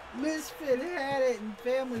save! Misfit had it, and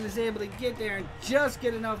family was able to get there and just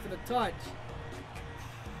get enough of the touch.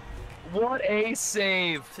 What a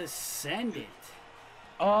save. To send it.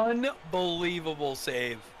 Unbelievable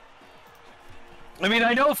save. I mean,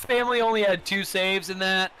 I know Family only had 2 saves in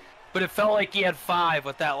that, but it felt like he had 5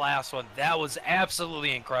 with that last one. That was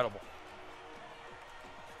absolutely incredible.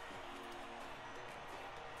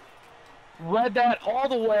 Read that all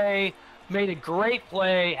the way, made a great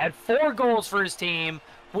play, had 4 goals for his team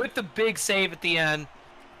with the big save at the end.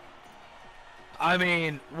 I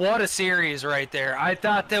mean, what a series right there. I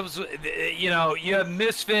thought that was, you know, you have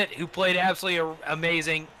Misfit who played absolutely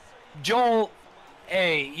amazing. Joel,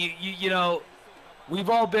 hey, you know, we've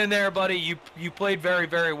all been there, buddy. You played very,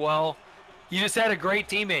 very well. You just had a great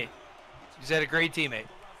teammate. You just had a great teammate.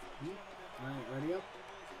 All right, ready up?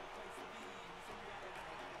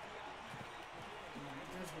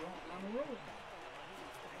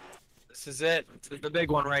 This is it. This is the big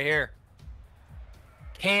one right here.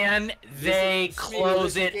 Can they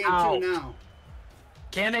close it out? Now.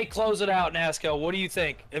 Can they close it out, Nasco? What do you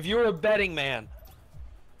think? If you were a betting man.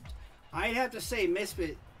 I'd have to say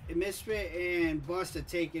Misfit and Busta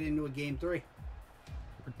take it into a game 3.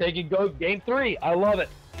 We're taking go game 3. I love it.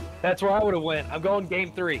 That's where I would have went. I'm going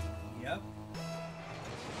game 3. Yep.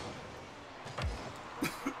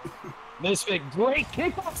 Misfit, great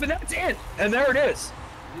kickoff, and that's it. And there it is.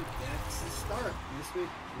 That's the start. Misfit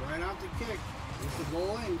right off the kick. Gets the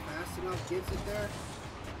goal in, fast enough, gets it there.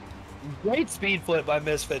 Great speed flip by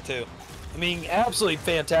Misfit, too. I mean, absolutely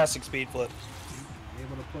fantastic speed flip.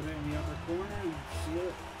 Able to put it in the upper corner and seal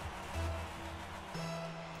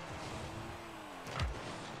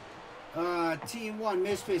it. Team 1,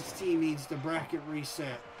 Misfits team needs the bracket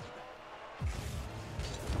reset.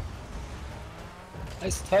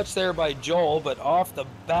 Nice touch there by Joel, but off the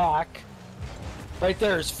back. Right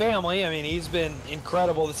there is Family. I mean, he's been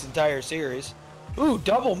incredible this entire series. Ooh,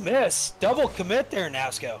 double miss. Double commit there,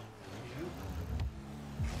 Nasco.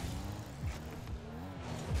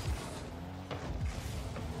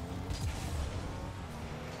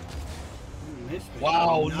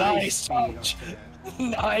 Wow, nice touch.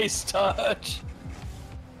 Nice touch.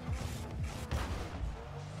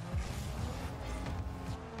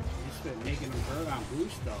 Misfit making him hurt on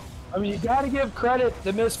boost, though. I mean, you got to give credit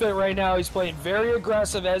to Misfit right now. He's playing very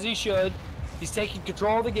aggressive, as he should. He's taking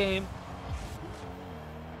control of the game.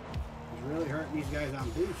 He's really hurting these guys on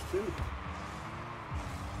boost, too.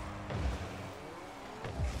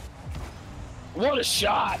 What a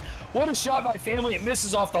shot. What a shot by Family. It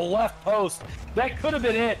misses off the left post. That could have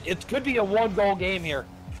been it. It could be a 1-goal game here.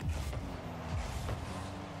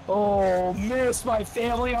 Oh, missed by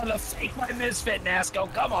Family on the fake by Misfit, Nasco.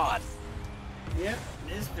 Come on. Yep,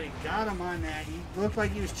 Misfit got him on that. He looked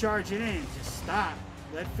like he was charging in. Just stopped.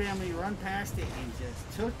 Let Family run past it and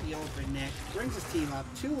just took the open net. Brings his team up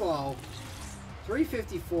 2-0.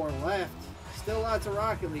 3:54 left. Still lots of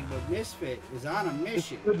Rocket League, but Misfit is on a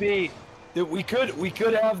mission. Could be. We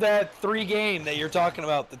could have that 3 game that you're talking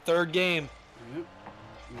about, the 3rd game. Yep.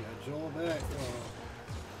 We got Joel back.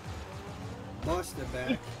 Busta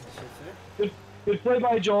back. Good play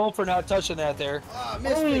by Joel for not touching that there. Oh,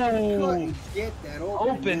 Misfit couldn't get that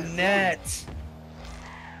open net.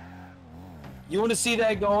 You want to see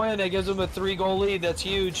that go in? That gives them a 3-goal lead. That's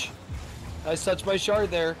huge. Nice touch by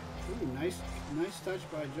Shard there. Ooh, nice touch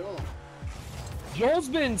by Joel. Joel's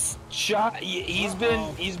been shot. He's been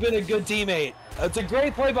a good teammate. It's a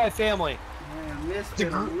great play by Family. Yeah,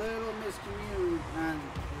 Misfit, a little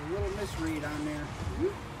misread on there.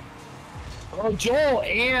 Oh, Joel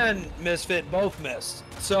and Misfit both missed.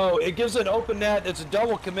 So it gives an open net. It's a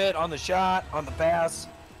double commit on the shot, on the pass.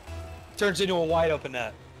 Turns into a wide open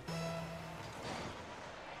net.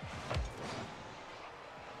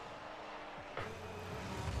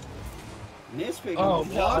 Misfit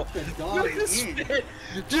walked the dog in.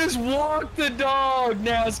 Just walk the dog,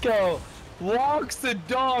 Nasco. Walks the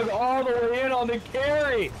dog all the way in on the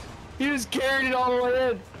carry. He just carried it all the way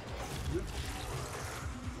in.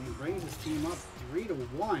 And brings his team up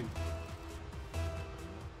 3-1.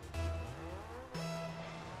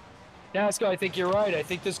 Nasco, I think you're right. I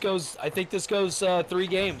think this goes 3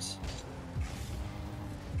 games.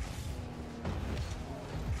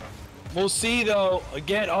 We'll see, though.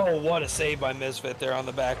 Again, oh, what a save by Misfit there on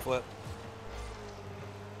the backflip.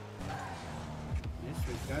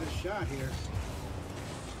 Misfit's got a shot here.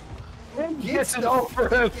 Gets it over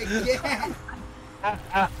him. Again.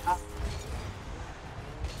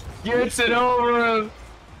 Gets it over him.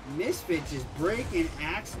 Misfit just breaking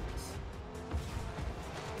axles.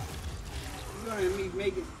 He's going to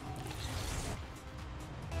make it.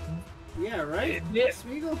 Yeah, right? Yeah.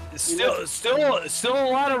 Smeagol? Still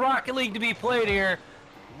a lot of Rocket League to be played here.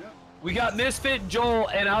 Yep. We got Misfit and Joel,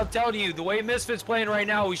 and I'll tell you, the way Misfit's playing right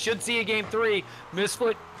now, we should see a game 3.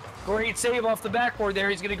 Misfit, great save off the backboard there.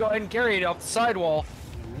 He's going to go ahead and carry it off the sidewall.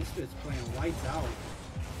 And Misfit's playing lights out.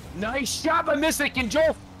 Nice shot by Misfit. Can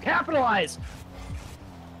Joel capitalize?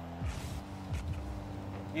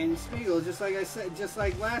 And Spiegel, just like I said, just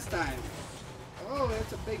like last time. Oh,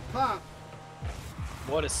 that's a big pop.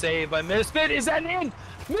 What a save by Misfit. Is that in?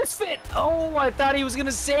 Misfit! Oh, I thought he was going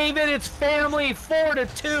to save it. It's family,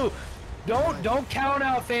 4-2. Don't count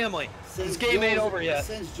out family. This game ain't over yet.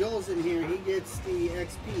 Since Joel's in here, he gets the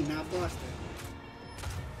XP, not Buster.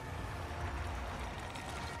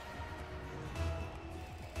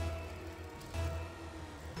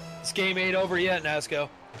 This game ain't over yet, Nasco.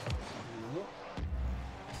 Nope.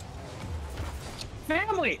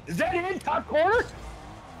 Family! Is that in? Top corner?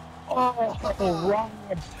 Oh, Rob.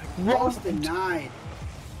 Ross denied.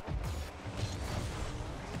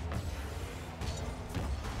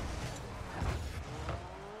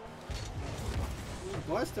 Ooh,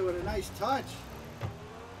 Buster with a nice touch.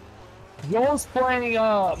 Joel's playing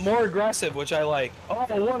more aggressive, which I like. Oh,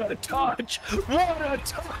 what a touch! What a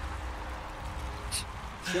touch!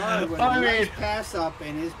 Shard with a nice pass up,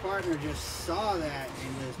 and his partner just saw that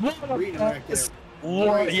and just redirected it.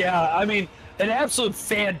 Lord, yeah, I mean, an absolute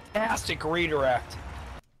fantastic redirect.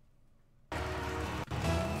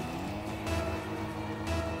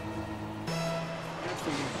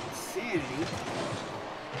 Absolute insanity.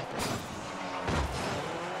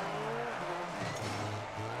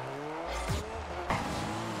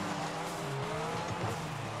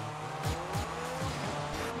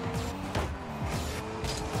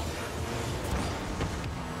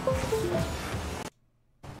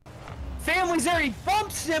 Family's there, he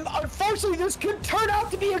bumps him. Unfortunately, this could turn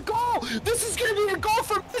out to be a goal. This is going to be a goal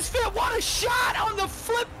for Misfit. What a shot on the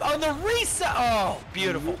flip, on the reset. Oh,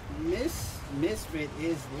 beautiful. Misfit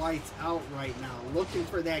is lights out right now, looking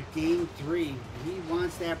for that game 3. He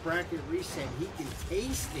wants that bracket reset. He can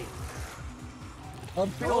taste it. I'm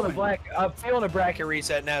feeling a bracket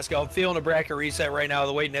reset, Nasco. I'm feeling a bracket reset right now,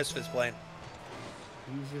 the way Misfit's playing.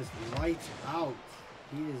 He's just lights out.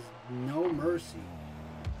 He is no mercy.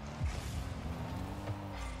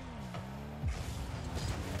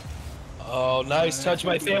 Oh, nice touch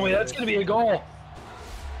by family. That's going to be a goal.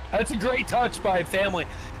 That's a great touch by family.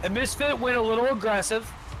 And Misfit went a little aggressive,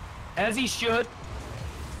 as he should.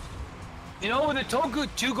 You know, with a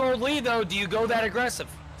 2-goal lead, though, do you go that aggressive?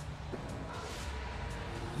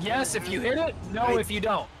 Yes, if you hit it. No, if you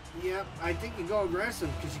don't. Yep, I think you go aggressive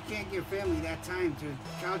because you can't give family that time to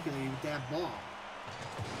calculate with that ball.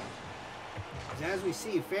 As we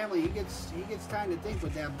see, family, he gets time to think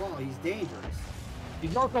with that ball. He's dangerous.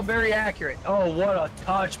 He's also very accurate. Oh, what a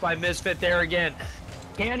touch by Misfit there again.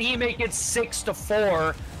 Can he make it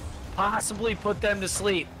 6-4? Possibly put them to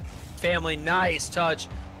sleep. Family, nice touch.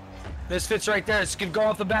 Misfit's right there. This could go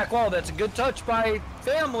off the back wall. That's a good touch by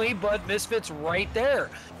family, but Misfit's right there.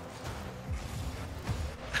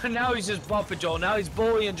 Now he's just bumping Joel. Now he's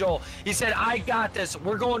bullying Joel. He said, I got this.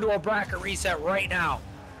 We're going to a bracket reset right now.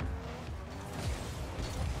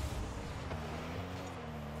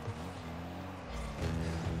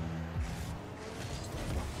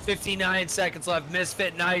 $59 seconds left.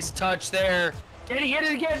 Misfit, nice touch there. Can he hit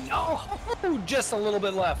it again? Oh, just a little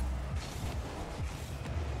bit left.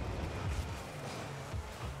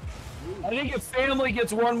 I think if family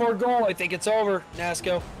gets one more goal, I think it's over,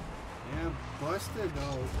 Nasco. Yeah, Buster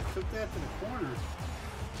though took that to the corner.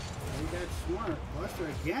 He got smart. Buster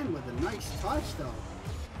again with a nice touch though.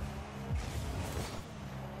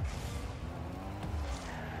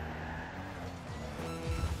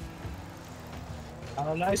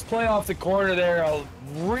 A nice play off the corner there. A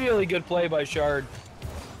really good play by Shard.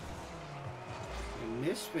 And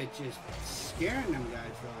Misfit just scaring them guys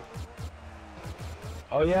though.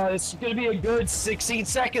 Oh yeah, this is going to be a good 16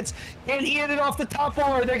 seconds. Can he hit it off the top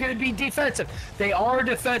ball, or they're going to be defensive? They are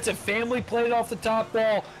defensive. Family played off the top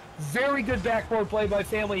ball. Very good backboard play by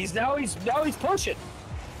Family. Now he's pushing.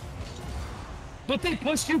 But they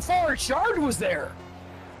pushed too far. Shard was there.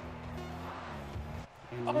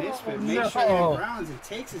 And Misfit makes sure he grounds and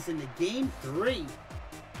takes us into game 3.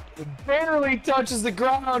 Barely touches the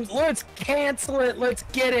ground. Let's cancel it. Let's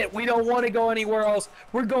get it. We don't want to go anywhere else.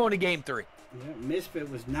 We're going to game 3. Yeah,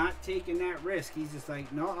 Misfit was not taking that risk. He's just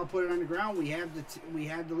like, no, I'll put it on the ground. We have the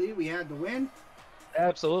lead. We had the win.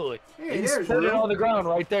 Absolutely. Hey, He's there's put it Rue. on the ground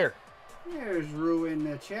right there. There's Rue in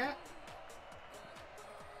the chat.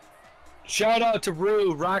 Shout out to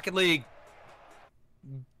Rue, Rocket League.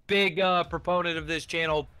 Big proponent of this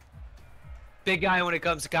channel. Big guy when it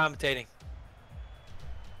comes to commentating.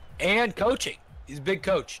 And coaching. He's a big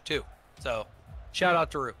coach, too. So, shout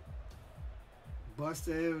out to Rue.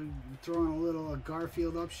 Busta throwing a little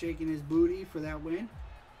Garfield up, shaking his booty for that win.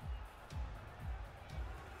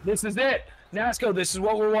 This is it. NASCO, this is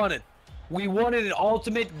what we wanted. We wanted an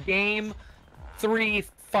ultimate Game 3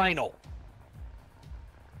 final.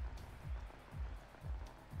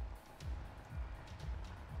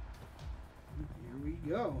 Here we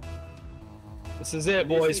go. This is it,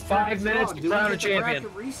 boys. 5 minutes to crown a champion. Do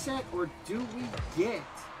we get the bracket reset, or do we get...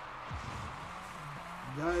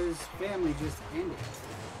 Does family just end it?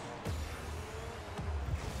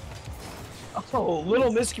 Oh,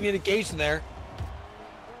 little miscommunication there.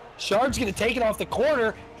 Shard's going to take it off the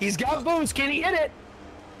corner. He's got boost. Can he hit it?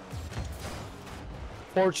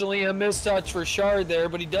 Fortunately, a mistouch for Shard there,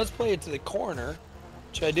 but he does play it to the corner,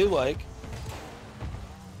 which I do like.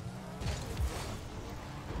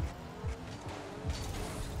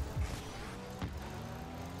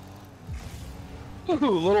 Ooh,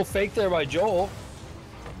 little fake there by Joel.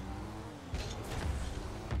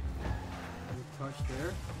 Good touch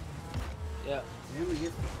there. Yeah. Family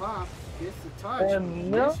gets the pop, gets the touch.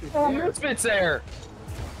 And no Misfits there.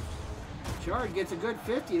 Shard gets a good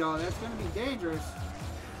 50 though. That's going to be dangerous.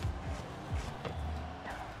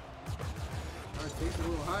 Shard takes a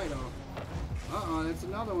little high though. Uh-oh, that's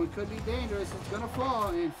another one. Could be dangerous. It's going to fall.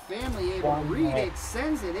 And family able to read it,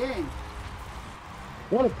 sends it in.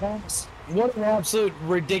 What a pass. What an absolute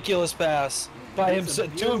ridiculous pass by him to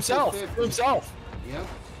himself. 50. To himself. Yep.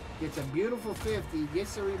 Gets a beautiful 50.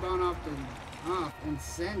 Gets the rebound off and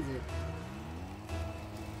sends it.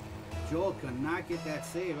 Joel could not get that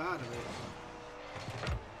save out of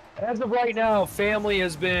it. As of right now, family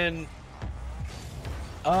has been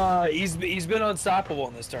he's been unstoppable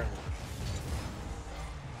in this tournament.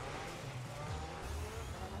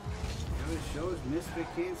 It shows Misfit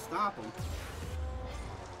can't stop him.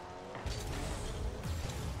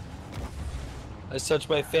 Nice touch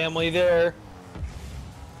by family there.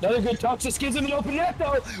 Another good touch. This gives him an open net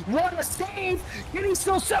though. What a save! Can he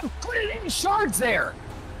still put it in? Shard's there.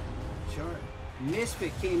 Shard.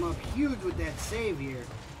 Misfit came up huge with that save here.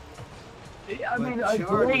 I mean, a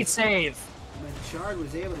great save. But Shard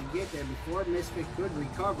was able to get there before Misfit could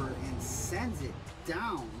recover and sends it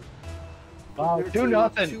down. Wow,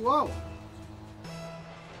 2-0. 2-0.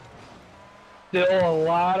 Still a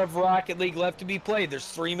lot of Rocket League left to be played. There's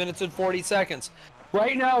 3 minutes and 40 seconds.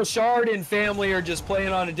 Right now, Shard and family are just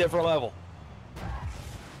playing on a different level.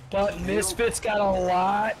 But Misfit's got a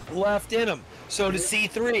lot left in them. So does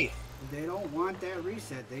C3. They don't want that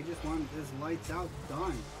reset. They just want this lights out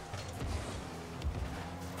done.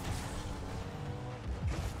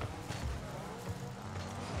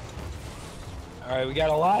 All right, we got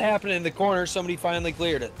a lot happening in the corner. Somebody finally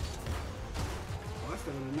cleared it. Busta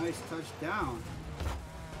with a nice touchdown.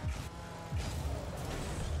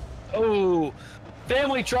 Oh,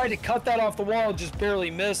 family tried to cut that off the wall, just barely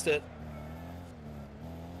missed it.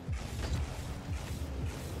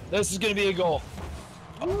 This is going to be a goal.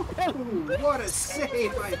 Ooh, what a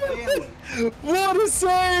save by family. What a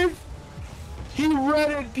save! He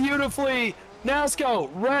read it beautifully. Nasco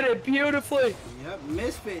read it beautifully. Yep,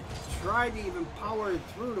 Misfit tried to even power it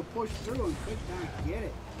through to push through and could not get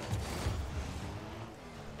it.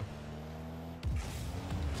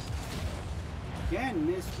 Again,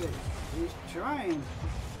 Misfit is trying.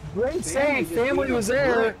 Great save. Family was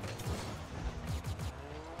there.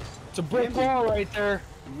 It's a brick wall right there.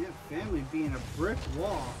 Yeah, family being a brick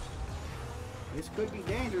wall. This could be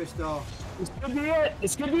dangerous though. This could be it.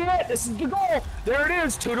 This could be it. This is the goal. There it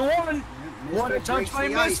is. 2-1. Yeah, What a touch by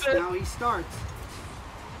Misfit. Now he starts.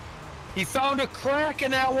 He found a crack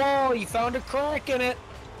in that wall. He found a crack in it.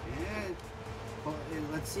 Yeah.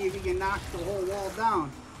 Let's see if he can knock the whole wall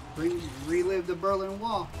down. Relive the Berlin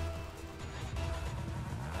Wall.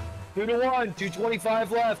 2-1.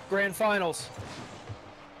 2:25 left. Grand finals.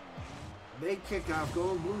 Big kickoff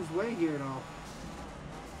going Blues way here though.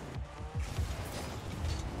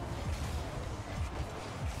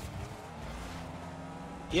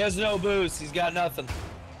 He has no boost. He's got nothing.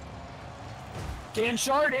 Can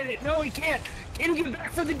Shard hit it? No, he can't. Can he get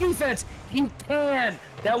back for the defense? He can.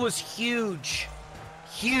 That was huge.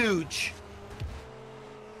 Huge.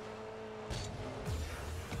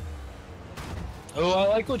 Oh, I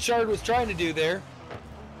like what Shard was trying to do there.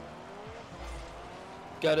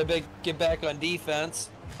 Got to get back on defense.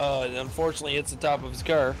 Unfortunately, hits the top of his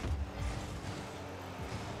car.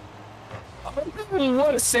 Oh,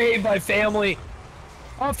 what a save by family.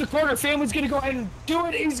 Off the corner, family's going to go ahead and do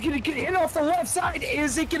it. He's going to get hit off the left side.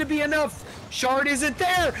 Is it going to be enough? Shard isn't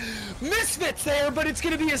there. Misfit's there, but it's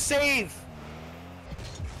going to be a save.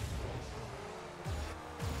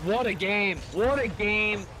 What a game. What a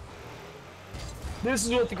game. This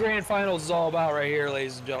is what the grand finals is all about right here,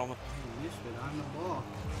 ladies and gentlemen. Misfit on the ball.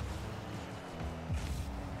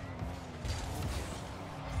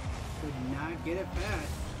 Could not get it past.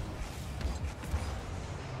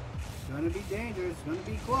 It's gonna be dangerous. It's gonna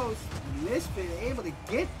be close. Misfit able to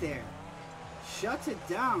get there. Shuts it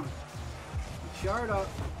down. Chart up.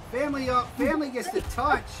 Family up. Family gets the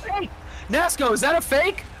touch. Hey, Nasco, is that a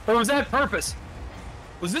fake or was that purpose?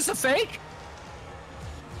 Was this a fake?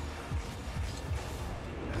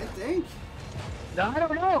 I think. I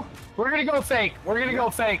don't know. We're gonna go fake. We're gonna go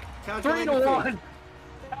fake. Calculated 3-1. fake.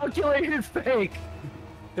 Calculated fake.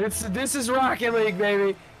 This is Rocket League,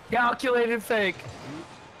 baby. Calculated fake.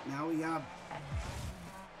 Now we got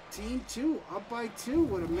Team 2 up by 2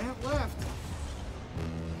 with a minute left.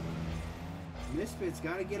 Misfits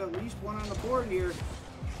got to get at least one on the board here.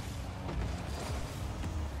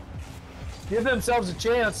 Give themselves a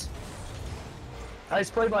chance. Nice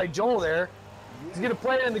play by Joel there. He's gonna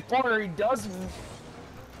play it in the corner. He does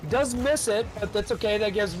miss it, but that's okay.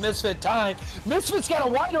 That gives Misfit time. Misfit's got a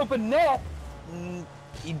wide open net.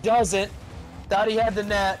 He doesn't. Thought he had the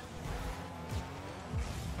net.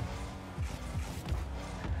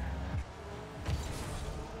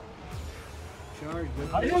 Charge,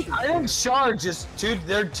 good I think Shard just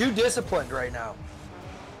they're too disciplined right now.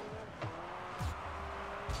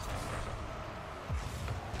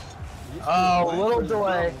 Oh, little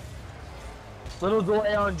delay. Little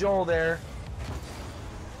delay on Joel there.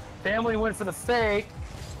 Family went for the fake.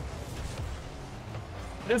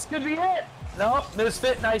 This could be it. Nope,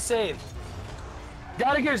 Misfit, nice save.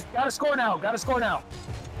 Gotta score now. Gotta score now.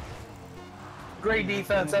 Great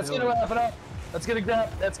defense. That's gonna wrap it up. That's gonna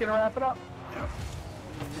wrap it up.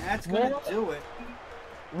 That's gonna do it.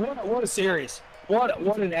 What a series.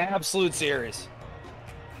 What an absolute series.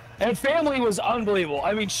 And Family was unbelievable.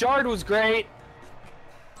 I mean, Shard was great.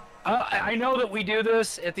 I know that we do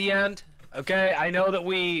this at the end, okay? I know that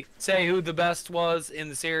we say who the best was in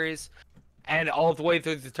the series and all the way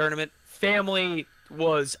through the tournament. Family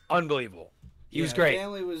was unbelievable. He was great.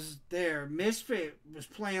 Family was there. Misfit was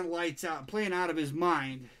playing lights out, playing out of his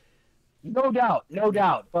mind. No doubt.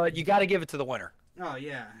 But you got to give it to the winner. Oh,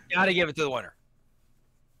 yeah. Got to give it to the winner.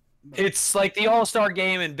 It's like the All-Star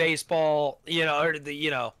game in baseball, you know, or the,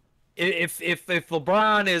 you know, if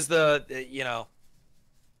LeBron is the, you know,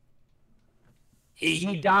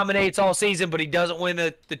 he dominates all season, but he doesn't win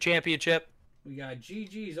the championship. We got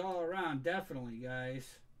GGs all around, definitely, guys.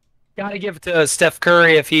 Got to give it to Steph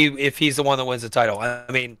Curry if he's the one that wins the title. I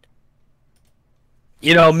mean,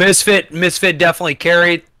 you know, Misfit definitely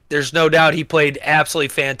carried. There's no doubt he played absolutely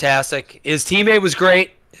fantastic. His teammate was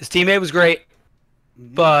great.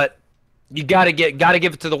 But you gotta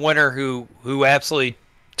give it to the winner who absolutely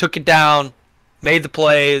took it down, made the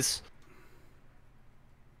plays.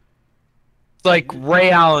 It's like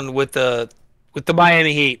Ray Allen with the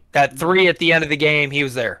Miami Heat. That 3 at the end of the game, he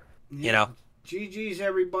was there. Yeah. You know. GG's,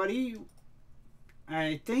 everybody.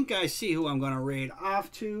 I think I see who I'm going to raid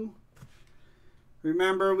off to.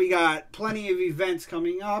 Remember, we got plenty of events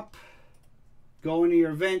coming up. Go into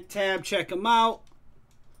your event tab, check them out.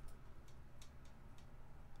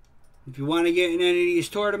 If you want to get in any of these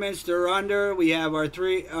tournaments, they're under. We have our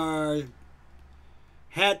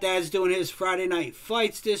Hat Dad's doing his Friday night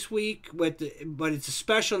fights this week, but it's a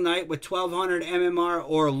special night with 1,200 MMR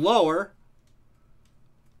or lower.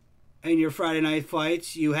 In your Friday night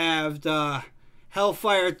fights, you have the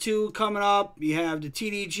Hellfire 2 coming up. You have the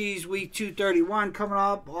TDG's Week 231 coming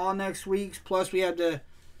up all next week. Plus, we have the,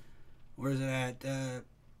 where's it at?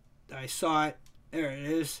 I saw it. There it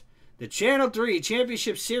is. The Channel 3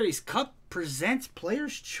 Championship Series Cup presents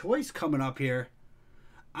Player's Choice coming up here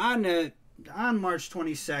on March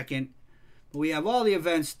 22nd. We have all the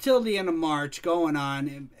events till the end of March going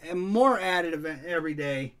on, and more added event every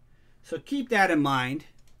day. So keep that in mind.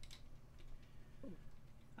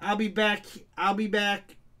 I'll be back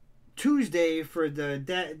Tuesday for the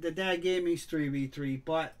Dad Gaming's 3v3,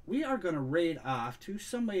 but we are going to raid off to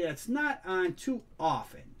somebody that's not on too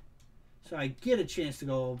often. So I get a chance to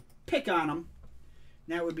go pick on them.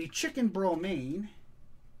 That would be Chicken Bro Maine.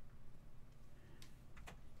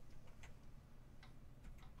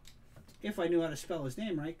 If I knew how to spell his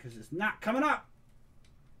name right, because it's not coming up.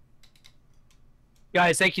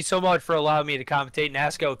 Guys, thank you so much for allowing me to commentate.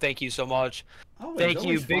 NASCO, thank you so much. Thank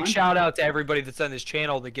you. Big shout out to everybody that's on this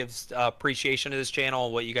channel that gives appreciation to this channel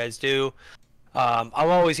and what you guys do. I'm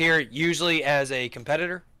always here, usually as a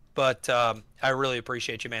competitor, but I really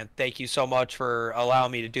appreciate you, man. Thank you so much for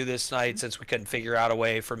allowing me to do this tonight since we couldn't figure out a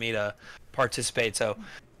way for me to participate. So,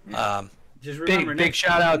 just remember, big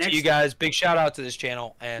shout out to you guys. Big shout out to this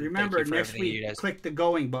channel. And remember, thank you for next everything you week, guys. click the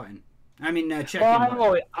going button. I mean, check Well, in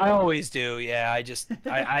button. I always do. Yeah,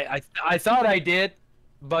 I thought I did,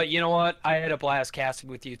 but you know what? I had a blast casting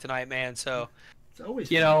with you tonight, man. So, It's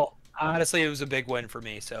always you fun. know, honestly, it was a big win for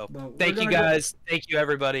me. So, Well, we're thank you gonna go- guys. Thank you,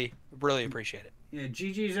 everybody. Really appreciate it. Yeah,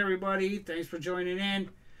 GG's everybody. Thanks for joining in.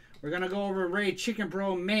 We're gonna go over Ray Chicken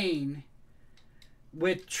Bro Maine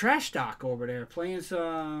with Trash Doc over there playing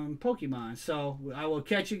some Pokemon. So I will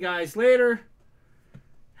catch you guys later.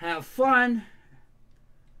 Have fun.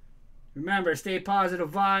 Remember, stay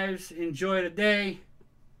positive vibes. Enjoy the day.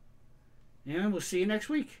 And we'll see you next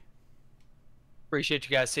week. Appreciate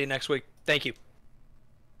you guys. See you next week. Thank you.